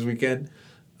as much as we can.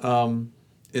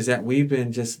 Is that we've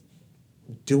been just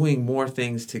doing more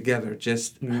things together,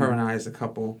 just her and I as a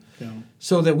couple,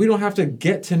 so that we don't have to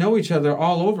get to know each other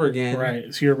all over again.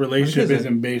 Right. So your relationship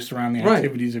isn't based around the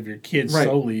activities of your kids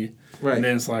solely. Right. And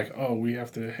then it's like, oh, we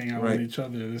have to hang out with each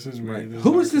other. This is weird.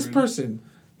 Who is this person?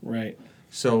 Right.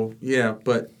 So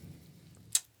but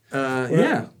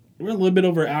we're a little bit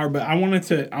over an hour, but I wanted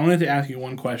to ask you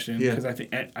one question because I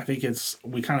think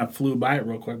we kind of flew by it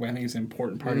real quick, but I think it's an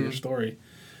important part of your story,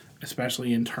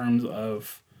 especially in terms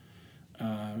of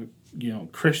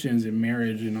Christians in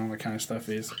marriage and all that kind of stuff.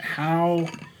 Is how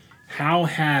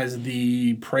has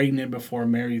the pregnant before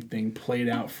married thing played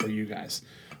out for you guys?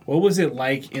 What was it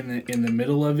like in the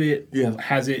middle of it? Yeah.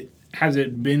 Has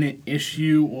it been an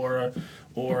issue or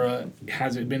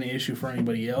has it been an issue for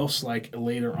anybody else like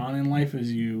later on in life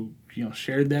as you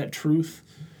shared that truth?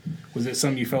 Was it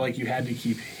something you felt like you had to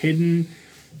keep hidden?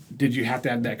 Did you have to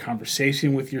have that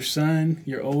conversation with your son,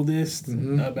 your oldest,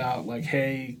 about like,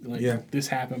 hey, this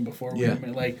happened before we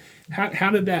met? Like,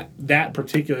 how did that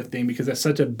particular thing, because that's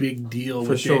such a big deal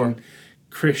within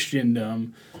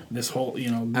Christendom, this whole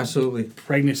absolutely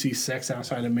pregnancy, sex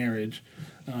outside of marriage.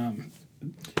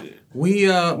 We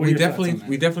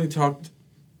definitely talked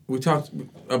we talked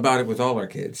about it with all our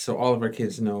kids, so all of our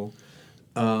kids know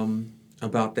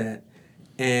about that,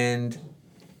 and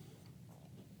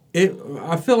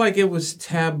I feel like it was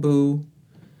taboo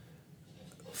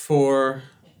for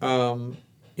no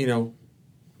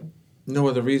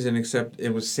other reason except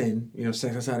it was sin.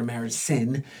 Sex outside of marriage,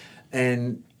 sin,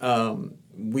 and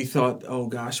we thought, oh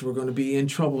gosh, we're going to be in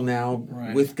trouble now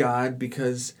with God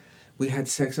because we had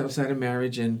sex outside of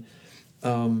marriage, and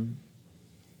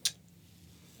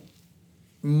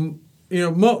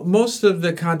most of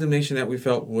the condemnation that we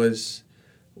felt was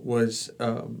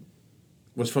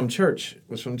from church,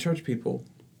 people.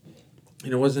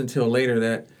 And it wasn't until later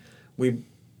that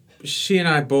she and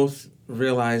I both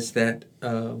realized that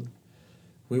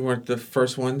we weren't the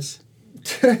first ones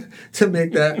to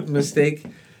make that mistake,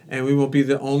 and we won't be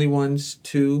the only ones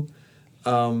to.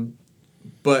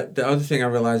 But the other thing I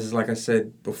realized is, like I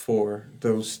said before,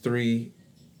 those three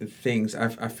things,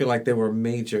 I feel like they were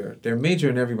major. They're major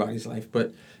in everybody's life,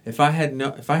 but if I had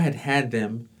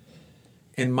them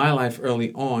in my life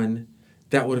early on,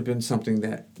 that would have been something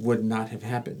that would not have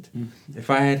happened. Mm-hmm. If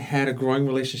I had had a growing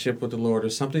relationship with the Lord, or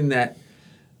something that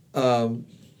I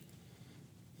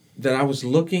was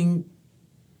looking,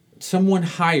 something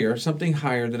higher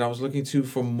that I was looking to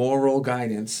for moral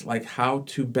guidance, like how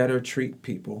to better treat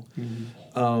people,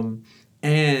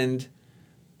 and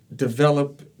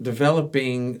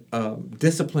developing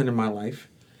discipline in my life,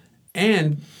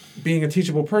 and being a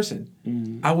teachable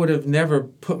person, I would have never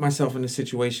put myself in a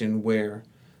situation where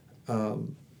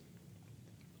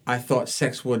I thought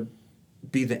sex would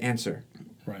be the answer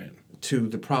to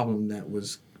the problem that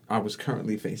I was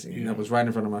currently facing, and that was right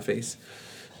in front of my face.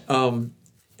 And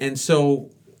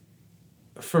so,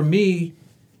 for me,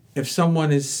 if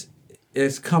someone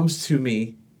comes to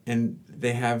me, and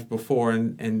they have before,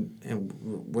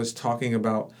 and was talking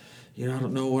about, I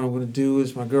don't know what I'm going to do,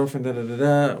 is my girlfriend,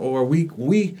 or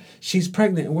she's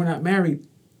pregnant and we're not married,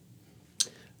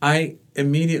 I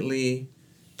immediately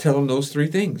tell them those three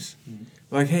things. Mm-hmm.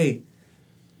 Like, hey,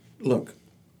 look,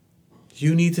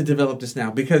 you need to develop this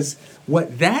now, because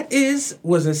what that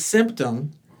was a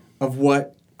symptom of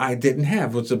what I didn't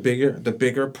have, was the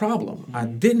bigger problem. Mm-hmm. I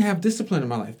didn't have discipline in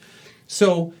my life.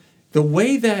 So the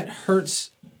way that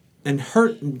hurt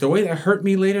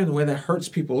me later, and the way that hurts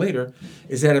people later,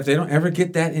 is that if they don't ever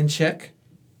get that in check,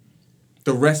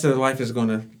 the rest of their life is going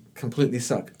to completely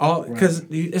suck. Because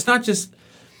it's not just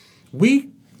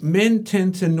men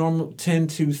tend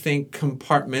to think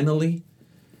compartmentally,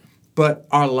 but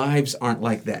our lives aren't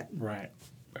like that. Right.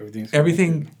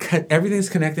 Everything's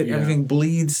connected. Yeah. Everything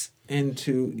bleeds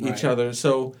into each other.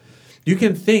 So you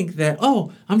can think that,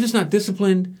 oh, I'm just not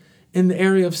disciplined in the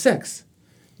area of sex.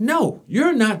 No,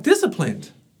 you're not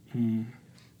disciplined.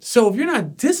 So if you're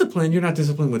not disciplined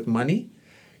with money.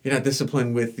 You're not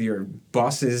disciplined with your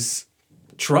boss's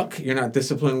truck. You're not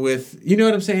disciplined with, you know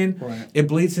what I'm saying? Right. It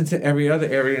bleeds into every other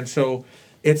area. And so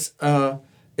it's a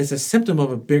symptom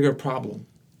of a bigger problem.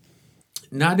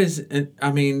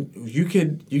 You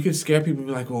could scare people and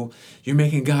be like, well, you're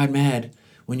making God mad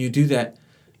when you do that.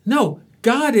 No,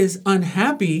 God is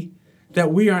unhappy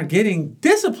that we aren't getting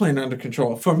discipline under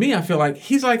control. For me, I feel like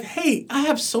he's like, hey, I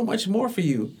have so much more for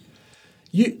you.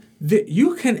 You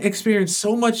can experience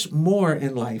so much more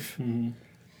in life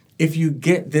if you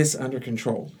get this under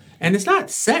control. And it's not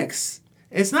sex.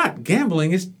 It's not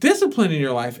gambling. It's discipline in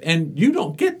your life. And you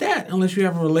don't get that unless you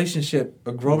have a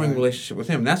growing relationship with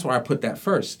him. And that's why I put that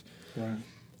first. Right.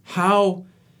 How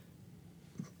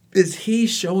is he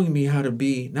showing me how to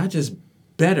be not just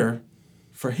better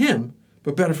for him,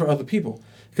 but better for other people?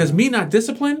 Because me not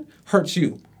disciplined hurts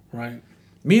you. Right.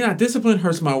 Me not disciplined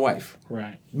hurts my wife.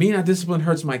 Right. Me not disciplined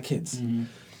hurts my kids. Mm-hmm.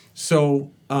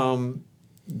 So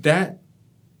that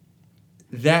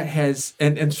has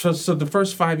so the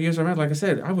first 5 years I married, like I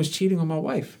said, I was cheating on my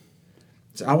wife.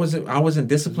 So I wasn't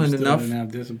disciplined enough. Didn't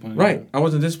have discipline, right. I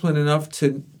wasn't disciplined enough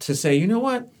to say, you know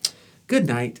what? Good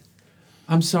night.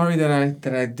 I'm sorry that I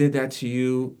did that to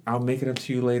you. I'll make it up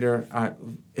to you later.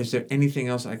 Is there anything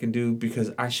else I can do?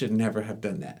 Because I should never have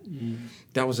done that.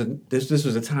 Mm-hmm. This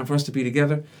was a time for us to be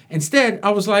together. Instead,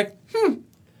 I was like,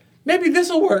 maybe this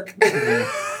will work.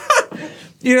 Mm-hmm.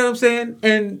 You know what I'm saying?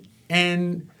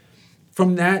 And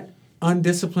from that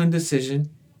unwise,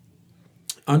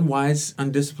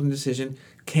 undisciplined decision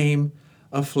came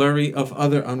a flurry of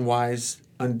other unwise,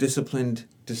 undisciplined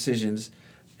decisions.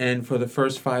 And for the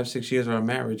first 5-6 years of our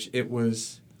marriage, it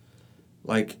was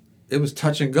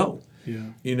touch and go. Yeah.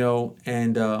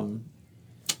 And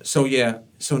so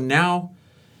now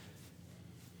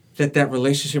that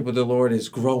relationship with the Lord is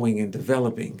growing and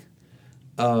developing,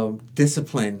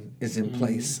 discipline is in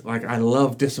place. Like, I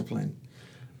love discipline.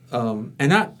 and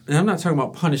I'm not talking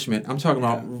about punishment. I'm talking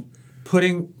about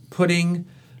putting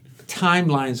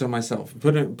timelines on myself,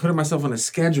 putting myself on a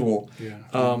schedule,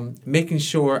 making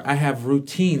sure I have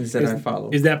routines that I follow.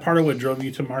 Is that part of what drove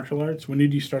you to martial arts? When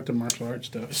did you start the martial arts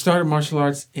stuff? Started martial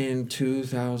arts in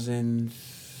 2000.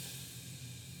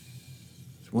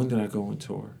 When did I go on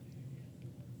tour?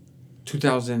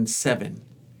 2007.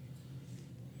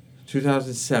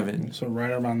 2007. So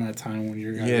right around that time when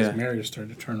your guys' marriage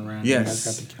started to turn around. Yes. You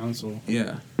guys got the council.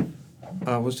 Yeah.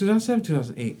 Was 2007,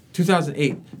 2008?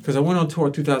 2008, because I went on tour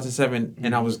 2007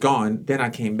 and I was gone. Then I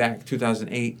came back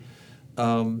 2008.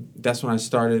 That's when I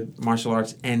started martial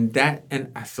arts. And the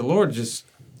Lord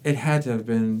it had to have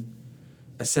been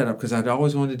a setup because I'd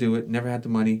always wanted to do it, never had the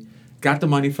money. Got the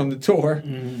money from the tour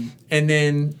and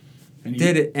then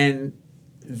did it. And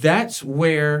that's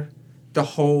where the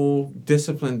whole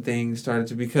discipline thing started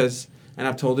to, because, and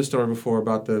I've told this story before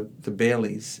about the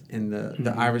Baileys and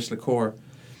the Irish liqueur.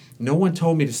 No one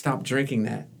told me to stop drinking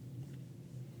that.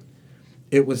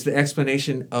 It was the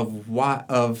explanation of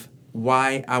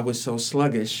why I was so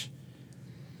sluggish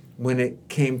when it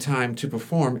came time to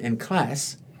perform in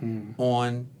class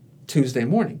on Tuesday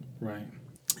morning. Right.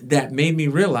 That made me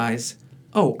realize,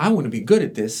 oh, I want to be good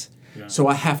at this, so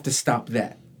I have to stop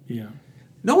that. Yeah.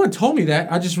 No one told me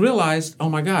that. I just realized, oh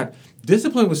my God,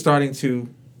 discipline was starting to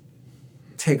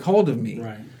take hold of me.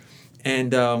 Right.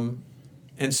 And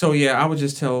so I would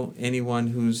just tell anyone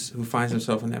who finds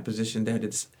himself in that position that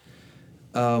it's,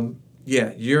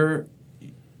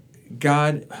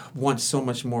 God wants so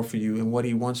much more for you, and what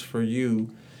He wants for you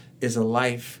is a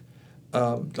life,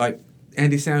 like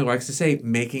Andy Samuel likes to say,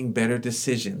 making better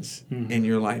decisions in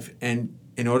your life. And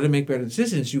in order to make better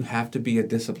decisions, you have to be a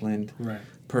disciplined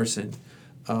person.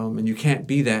 And you can't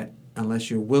be that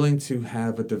unless you're willing to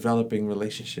have a developing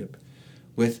relationship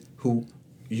with who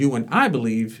you and I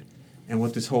believe, and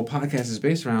what this whole podcast is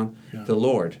based around, the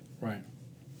Lord. Right.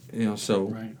 That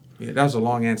was a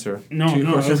long answer. No,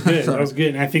 that was good. That was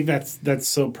good. And I think that's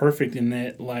so perfect in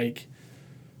that, like,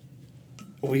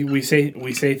 we say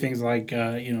things like,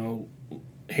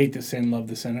 hate the sin, love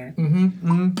the sinner.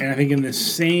 And I think in the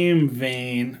same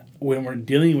vein, when we're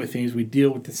dealing with things, we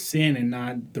deal with the sin and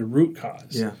not the root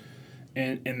cause. Yeah.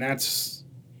 And that's,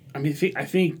 I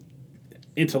think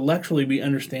intellectually we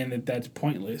understand that that's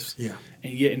pointless. Yeah.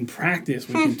 And yet in practice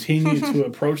we continue to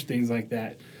approach things like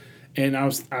that. And I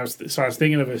was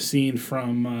thinking of a scene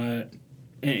from,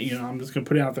 I'm just gonna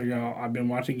put it out there, y'all. I've been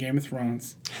watching Game of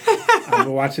Thrones. I've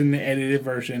been watching the edited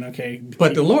version. Okay.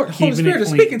 But the Lord, Holy Spirit is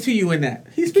speaking to you in that.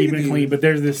 He's keeping it clean. But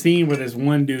there's this scene where this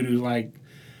one dude who's like,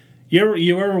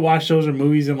 you ever watch those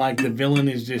movies and like the villain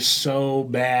is just so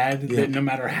bad that no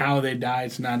matter how they die,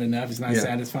 it's not enough. It's not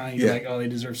satisfying. You're like, oh, they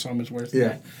deserve so much worse than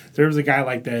that. So there was a guy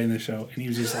like that in the show, and he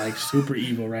was just like super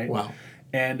evil, right? Wow.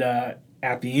 And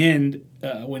at the end,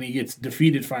 when he gets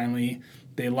defeated finally,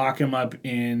 they lock him up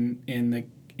in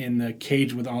the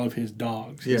cage with all of his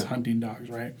dogs, his hunting dogs,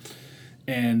 right?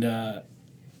 And the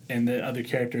other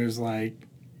character is like,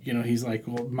 he's like,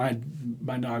 well, my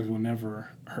dogs will never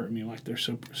hurt me, like they're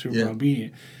super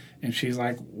obedient. And she's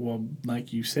like, well,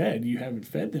 like you said, you haven't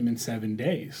fed them in 7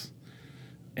 days.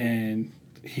 And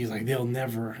he's like, they'll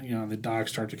never, the dogs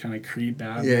start to kind of creep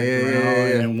out of the ground,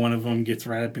 and then one of them gets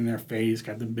right up in their face,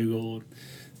 got the big old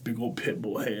pit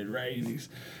bull head, right?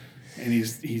 And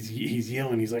he's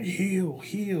yelling, he's like, heal,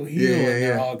 and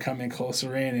they're all coming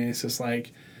closer in, and it's just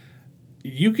like,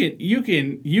 you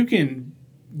can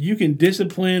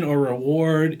discipline or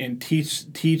reward and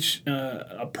teach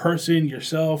a person,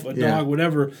 yourself, a dog,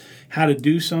 whatever, how to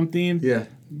do something. Yeah.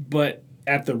 But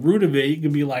at the root of it, you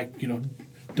can be like,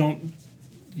 don't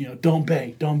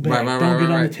beg, don't get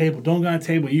on the table, don't go on the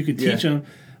table. You can teach them,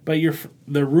 but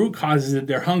the root cause is that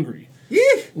they're hungry.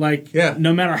 Like,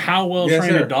 no matter how well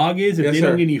trained a dog is, if they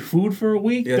don't get any food for a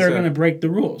week, they're going to break the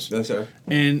rules. Yes, sir.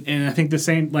 And I think the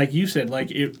same, like you said,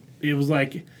 like it was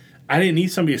like, I didn't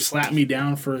need somebody to slap me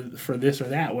down for this or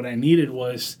that. What I needed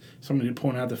was somebody to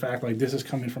point out the fact, like, this is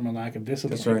coming from a lack of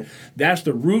discipline. That's right. That's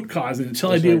the root cause. And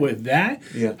until I deal with that,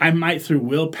 I might, through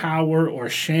willpower or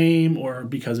shame or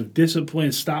because of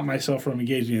discipline, stop myself from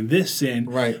engaging in this sin.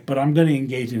 Right. But I'm going to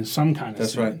engage in some kind of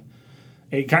sin. That's right.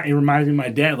 It reminds me of my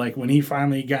dad. Like, when he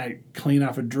finally got clean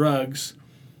off of drugs,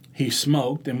 he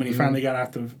smoked. And when he finally got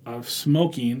off of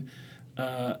smoking,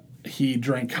 he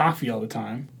drank coffee all the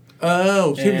time.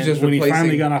 Oh, he was just when he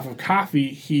finally got off of coffee,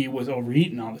 he was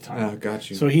overeating all the time. Oh, got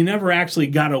you. So he never actually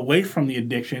got away from the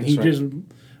addiction. He just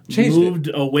moved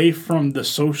away from the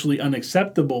socially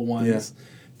unacceptable ones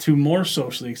to more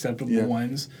socially acceptable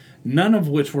ones, none of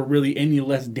which were really any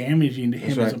less damaging to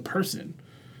him as a person.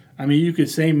 I mean, you could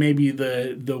say maybe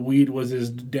the weed was as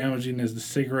damaging as the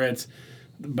cigarettes,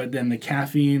 but then the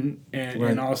caffeine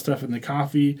and all the stuff in the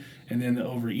coffee, and then the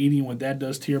overeating, what that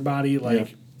does to your body,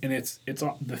 like, and it's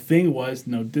all, the thing was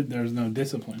there's no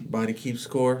discipline. Body keeps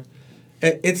score.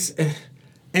 It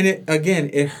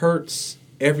hurts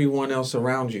everyone else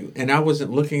around you, and I wasn't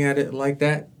looking at it like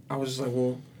that. I was just like,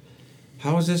 well,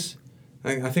 how is this?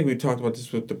 I think we talked about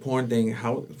this with the porn thing.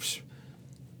 How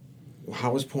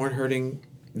is porn hurting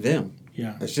them?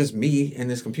 Yeah, it's just me and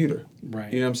this computer.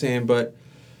 Right. You know what I'm saying? But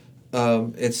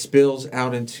it spills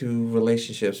out into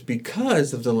relationships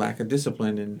because of the lack of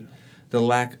discipline, and the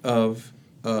lack of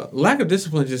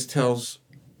discipline just tells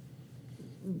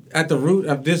at the root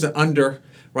of there's an under,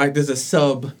 right? There's a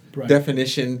sub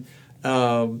definition,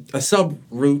 a sub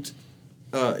root,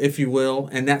 if you will,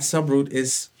 and that sub root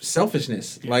is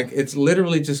selfishness. Yeah. Like it's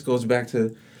literally just goes back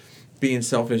to being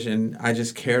selfish, and I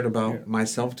just cared about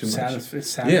myself too much. It's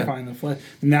satisfying the flesh,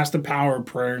 and that's the power of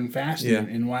prayer and fasting,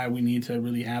 and why we need to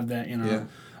really have that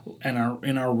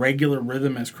in our regular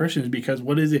rhythm as Christians. Because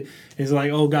what is it? Is it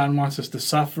like, oh, God wants us to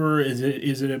suffer? Is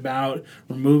it about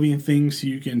removing things so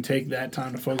you can take that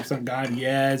time to focus on God?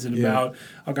 Yeah. Is it about,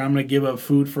 okay, I'm going to give up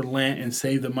food for Lent and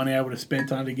save the money I would have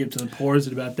spent on to give to the poor? Is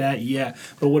it about that? Yeah.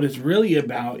 But what it's really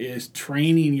about is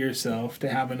training yourself to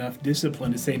have enough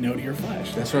discipline to say no to your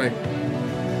flesh. That's right.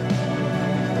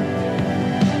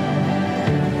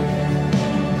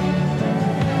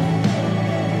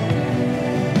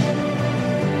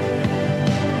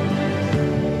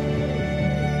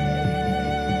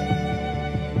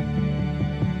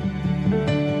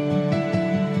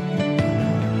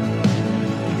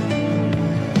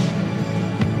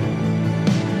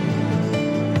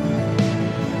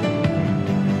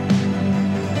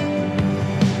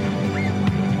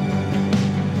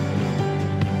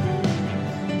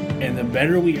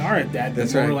 Better we are at that, the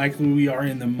That's more right. likely we are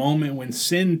in the moment when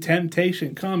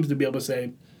temptation comes to be able to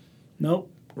say,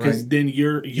 nope, because then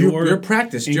you're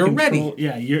practiced, you're control. ready.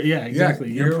 Yeah,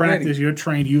 exactly. You're practiced, ready. You're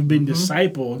trained, you've been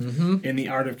discipled in the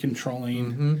art of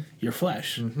controlling your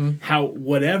flesh.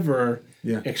 Whatever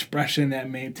expression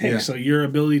that may take. So your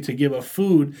ability to give up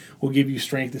food will give you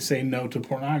strength to say no to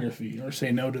pornography, or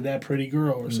say no to that pretty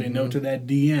girl, or say no to that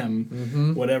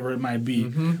DM, whatever it might be.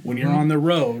 When you're on the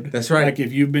road, that's right. Like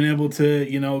if you've been able to,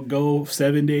 go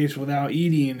 7 days without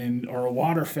eating or a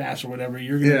water fast or whatever,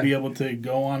 you're going to be able to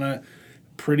go on a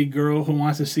pretty girl who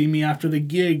wants to see me after the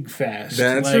gig fast.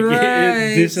 That's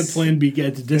right. Discipline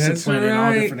begets discipline in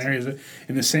all different areas.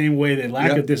 In the same way that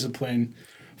lack of discipline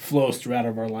flows throughout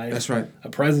of our life. That's right. A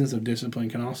presence of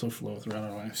discipline can also flow throughout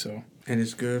our life. So, and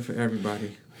it's good for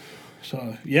everybody. So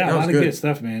a lot of good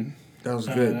stuff, man. That was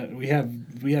good. We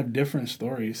have different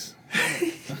stories,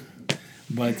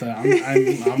 but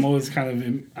I'm always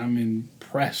I'm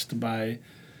impressed by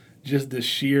just the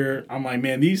sheer. I'm like,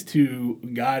 man, these two,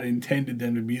 God intended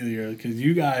them to be there, because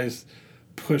you guys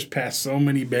pushed past so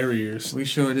many barriers. We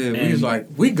sure did. We was like,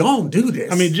 we gonna do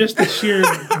this. I mean, just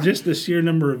the sheer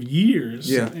number of years,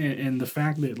 and the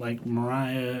fact that like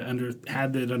Mariah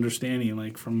had that understanding,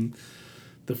 like from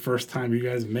the first time you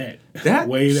guys met. That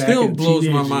way still blows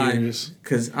my mind,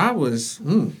 because I was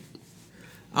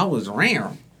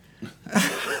rare.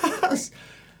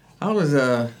 I was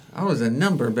a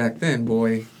number back then,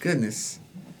 boy. Goodness.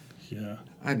 Yeah.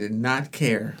 I did not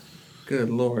care.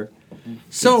 Good Lord.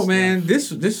 So, man,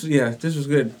 this was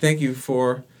good. Thank you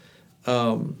for.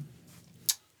 I'm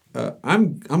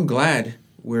glad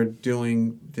we're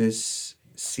doing this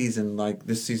season. Like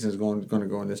this season is going to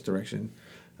go in this direction,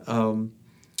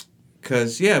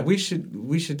 because we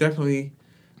should definitely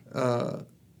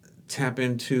tap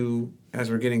into, as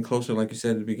we're getting closer, like you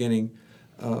said at the beginning,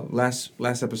 last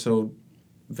episode,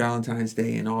 Valentine's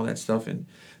Day and all that stuff, and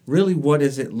really, what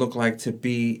does it look like to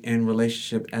be in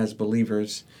relationship as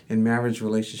believers, in marriage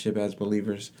relationship as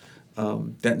believers,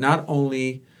 that not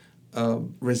only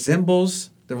resembles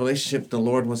the relationship the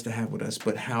Lord wants to have with us,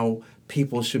 but how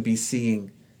people should be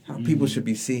seeing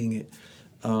it,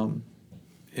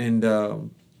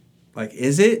 like,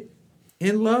 is it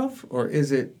in love or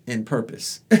is it in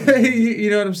purpose? You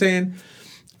know what I'm saying?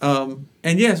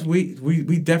 And yes, we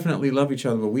definitely love each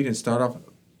other, but we didn't start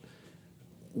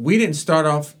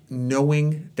off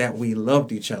knowing that we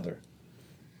loved each other.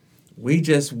 We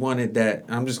just wanted that.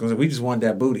 We just wanted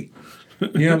that booty. You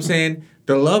know what I'm saying?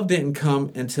 The love didn't come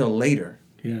until later.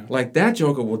 Yeah. Like, that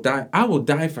joker will die. I will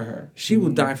die for her. She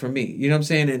will die for me. You know what I'm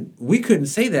saying? And we couldn't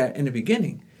say that in the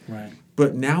beginning. Right.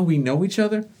 But now we know each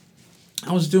other.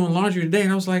 I was doing laundry today,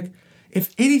 and I was like,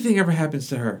 if anything ever happens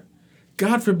to her,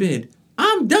 God forbid,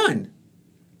 I'm done.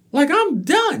 Like, I'm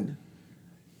done.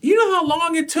 You know how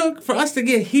long it took for us to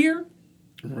get here?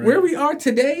 Where we are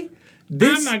today,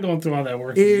 I'm not going through all that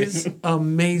work. Is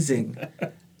amazing.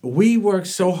 We worked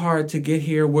so hard to get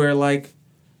here where, like,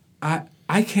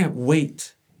 I can't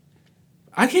wait.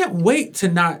 I can't wait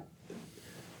to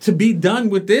be done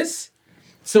with this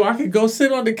so I could go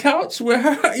sit on the couch with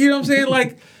her. You know what I'm saying?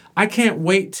 Like, I can't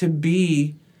wait to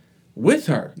be with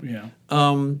her. Yeah.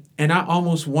 And I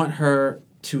almost want her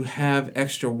to have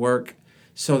extra work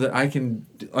so that I can,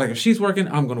 like, if she's working,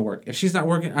 I'm going to work. If she's not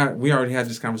working, we already had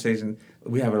this conversation.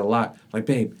 We have it a lot. Like,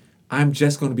 babe, I'm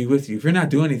just going to be with you. If you're not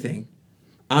doing anything,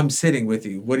 I'm sitting with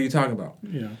you. What are you talking about?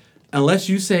 Yeah. Unless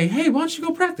you say, hey, why don't you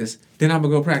go practice? Then I'm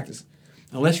going to go practice.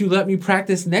 Unless you let me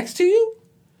practice next to you,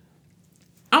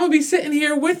 I'm going to be sitting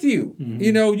here with you. Mm-hmm.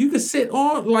 You know, you could sit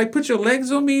on, like, put your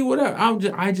legs on me, whatever.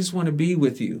 I just want to be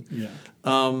with you. Yeah.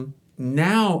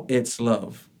 Now it's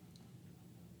love.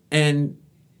 And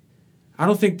I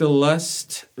don't think the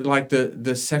lust, like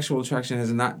the sexual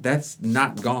attraction that's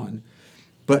not gone.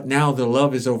 But now the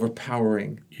love is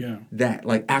overpowering. Yeah. That,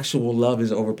 like, actual love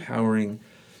is overpowering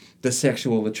the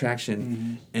sexual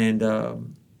attraction. Mm-hmm.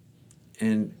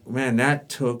 And man, that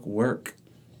took work.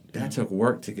 That took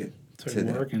work to get to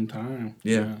that. Work and time.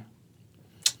 Yeah.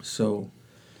 So,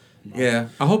 yeah,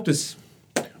 I hope this.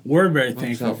 We're very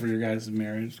thankful for your guys'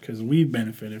 marriage because we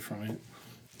benefited from it.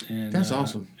 And that's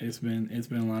awesome. It's been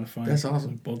a lot of fun. That's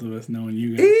awesome. Both of us knowing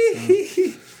you guys. So.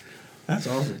 That's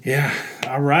awesome. Yeah.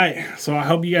 All right. So I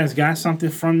hope you guys got something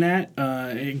from that.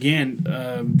 Again,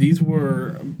 these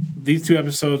 2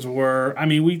 episodes were. I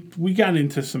mean, we got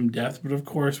into some depth, but of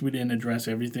course we didn't address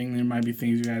everything. There might be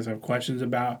things you guys have questions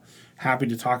about. Happy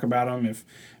to talk about them. If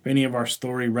any of our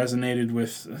story resonated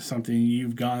with something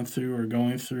you've gone through or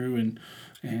going through,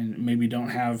 and maybe don't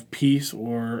have peace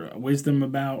or wisdom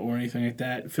about or anything like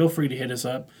that, feel free to hit us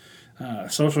up.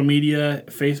 Social media,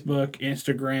 Facebook,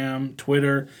 Instagram,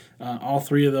 Twitter, all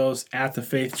 3 of those at The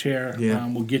Faith Chair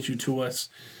will get you to us.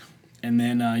 And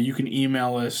then you can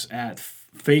email us at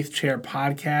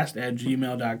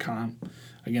faithchairpodcast@gmail.com.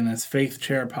 Again, that's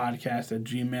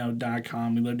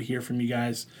faithchairpodcast@gmail.com. We'd love to hear from you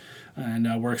guys. And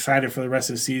we're excited for the rest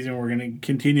of the season. We're going to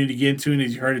continue to get into it,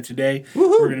 as you heard it today.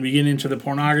 Woo-hoo. We're going to be getting into the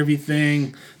pornography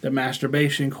thing, the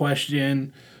masturbation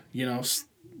question. You know,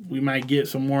 we might get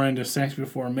some more into sex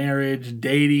before marriage,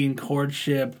 dating,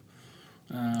 courtship.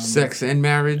 Sex in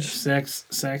marriage. Sex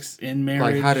in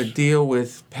marriage. Like how to deal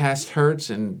with past hurts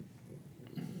and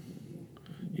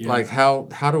like how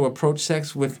to approach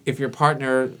sex if your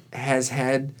partner has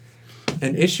had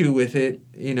an issue with it,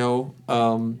 you know,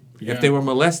 if they were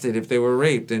molested, if they were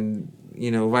raped, and, you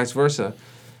know, vice versa.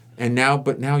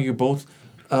 But now you're both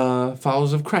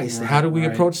followers of Christ. Right, how do we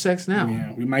approach sex now?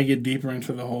 Yeah, we might get deeper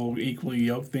into the whole equally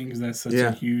yoked thing because that's such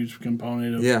a huge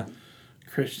component of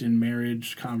Christian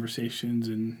marriage conversations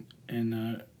and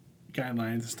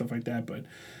guidelines and stuff like that. But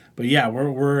yeah,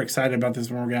 we're excited about this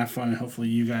one. We're gonna have fun, and hopefully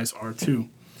you guys are too.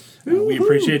 We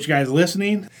appreciate you guys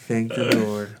listening. Thank the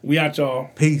Lord. We out,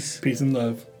 y'all. Peace and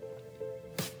love.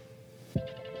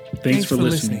 Thanks for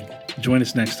listening. Join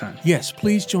us next time. Yes,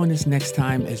 please join us next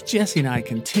time as Jesse and I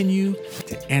continue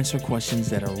to answer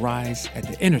questions that arise at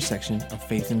the intersection of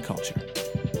faith and culture.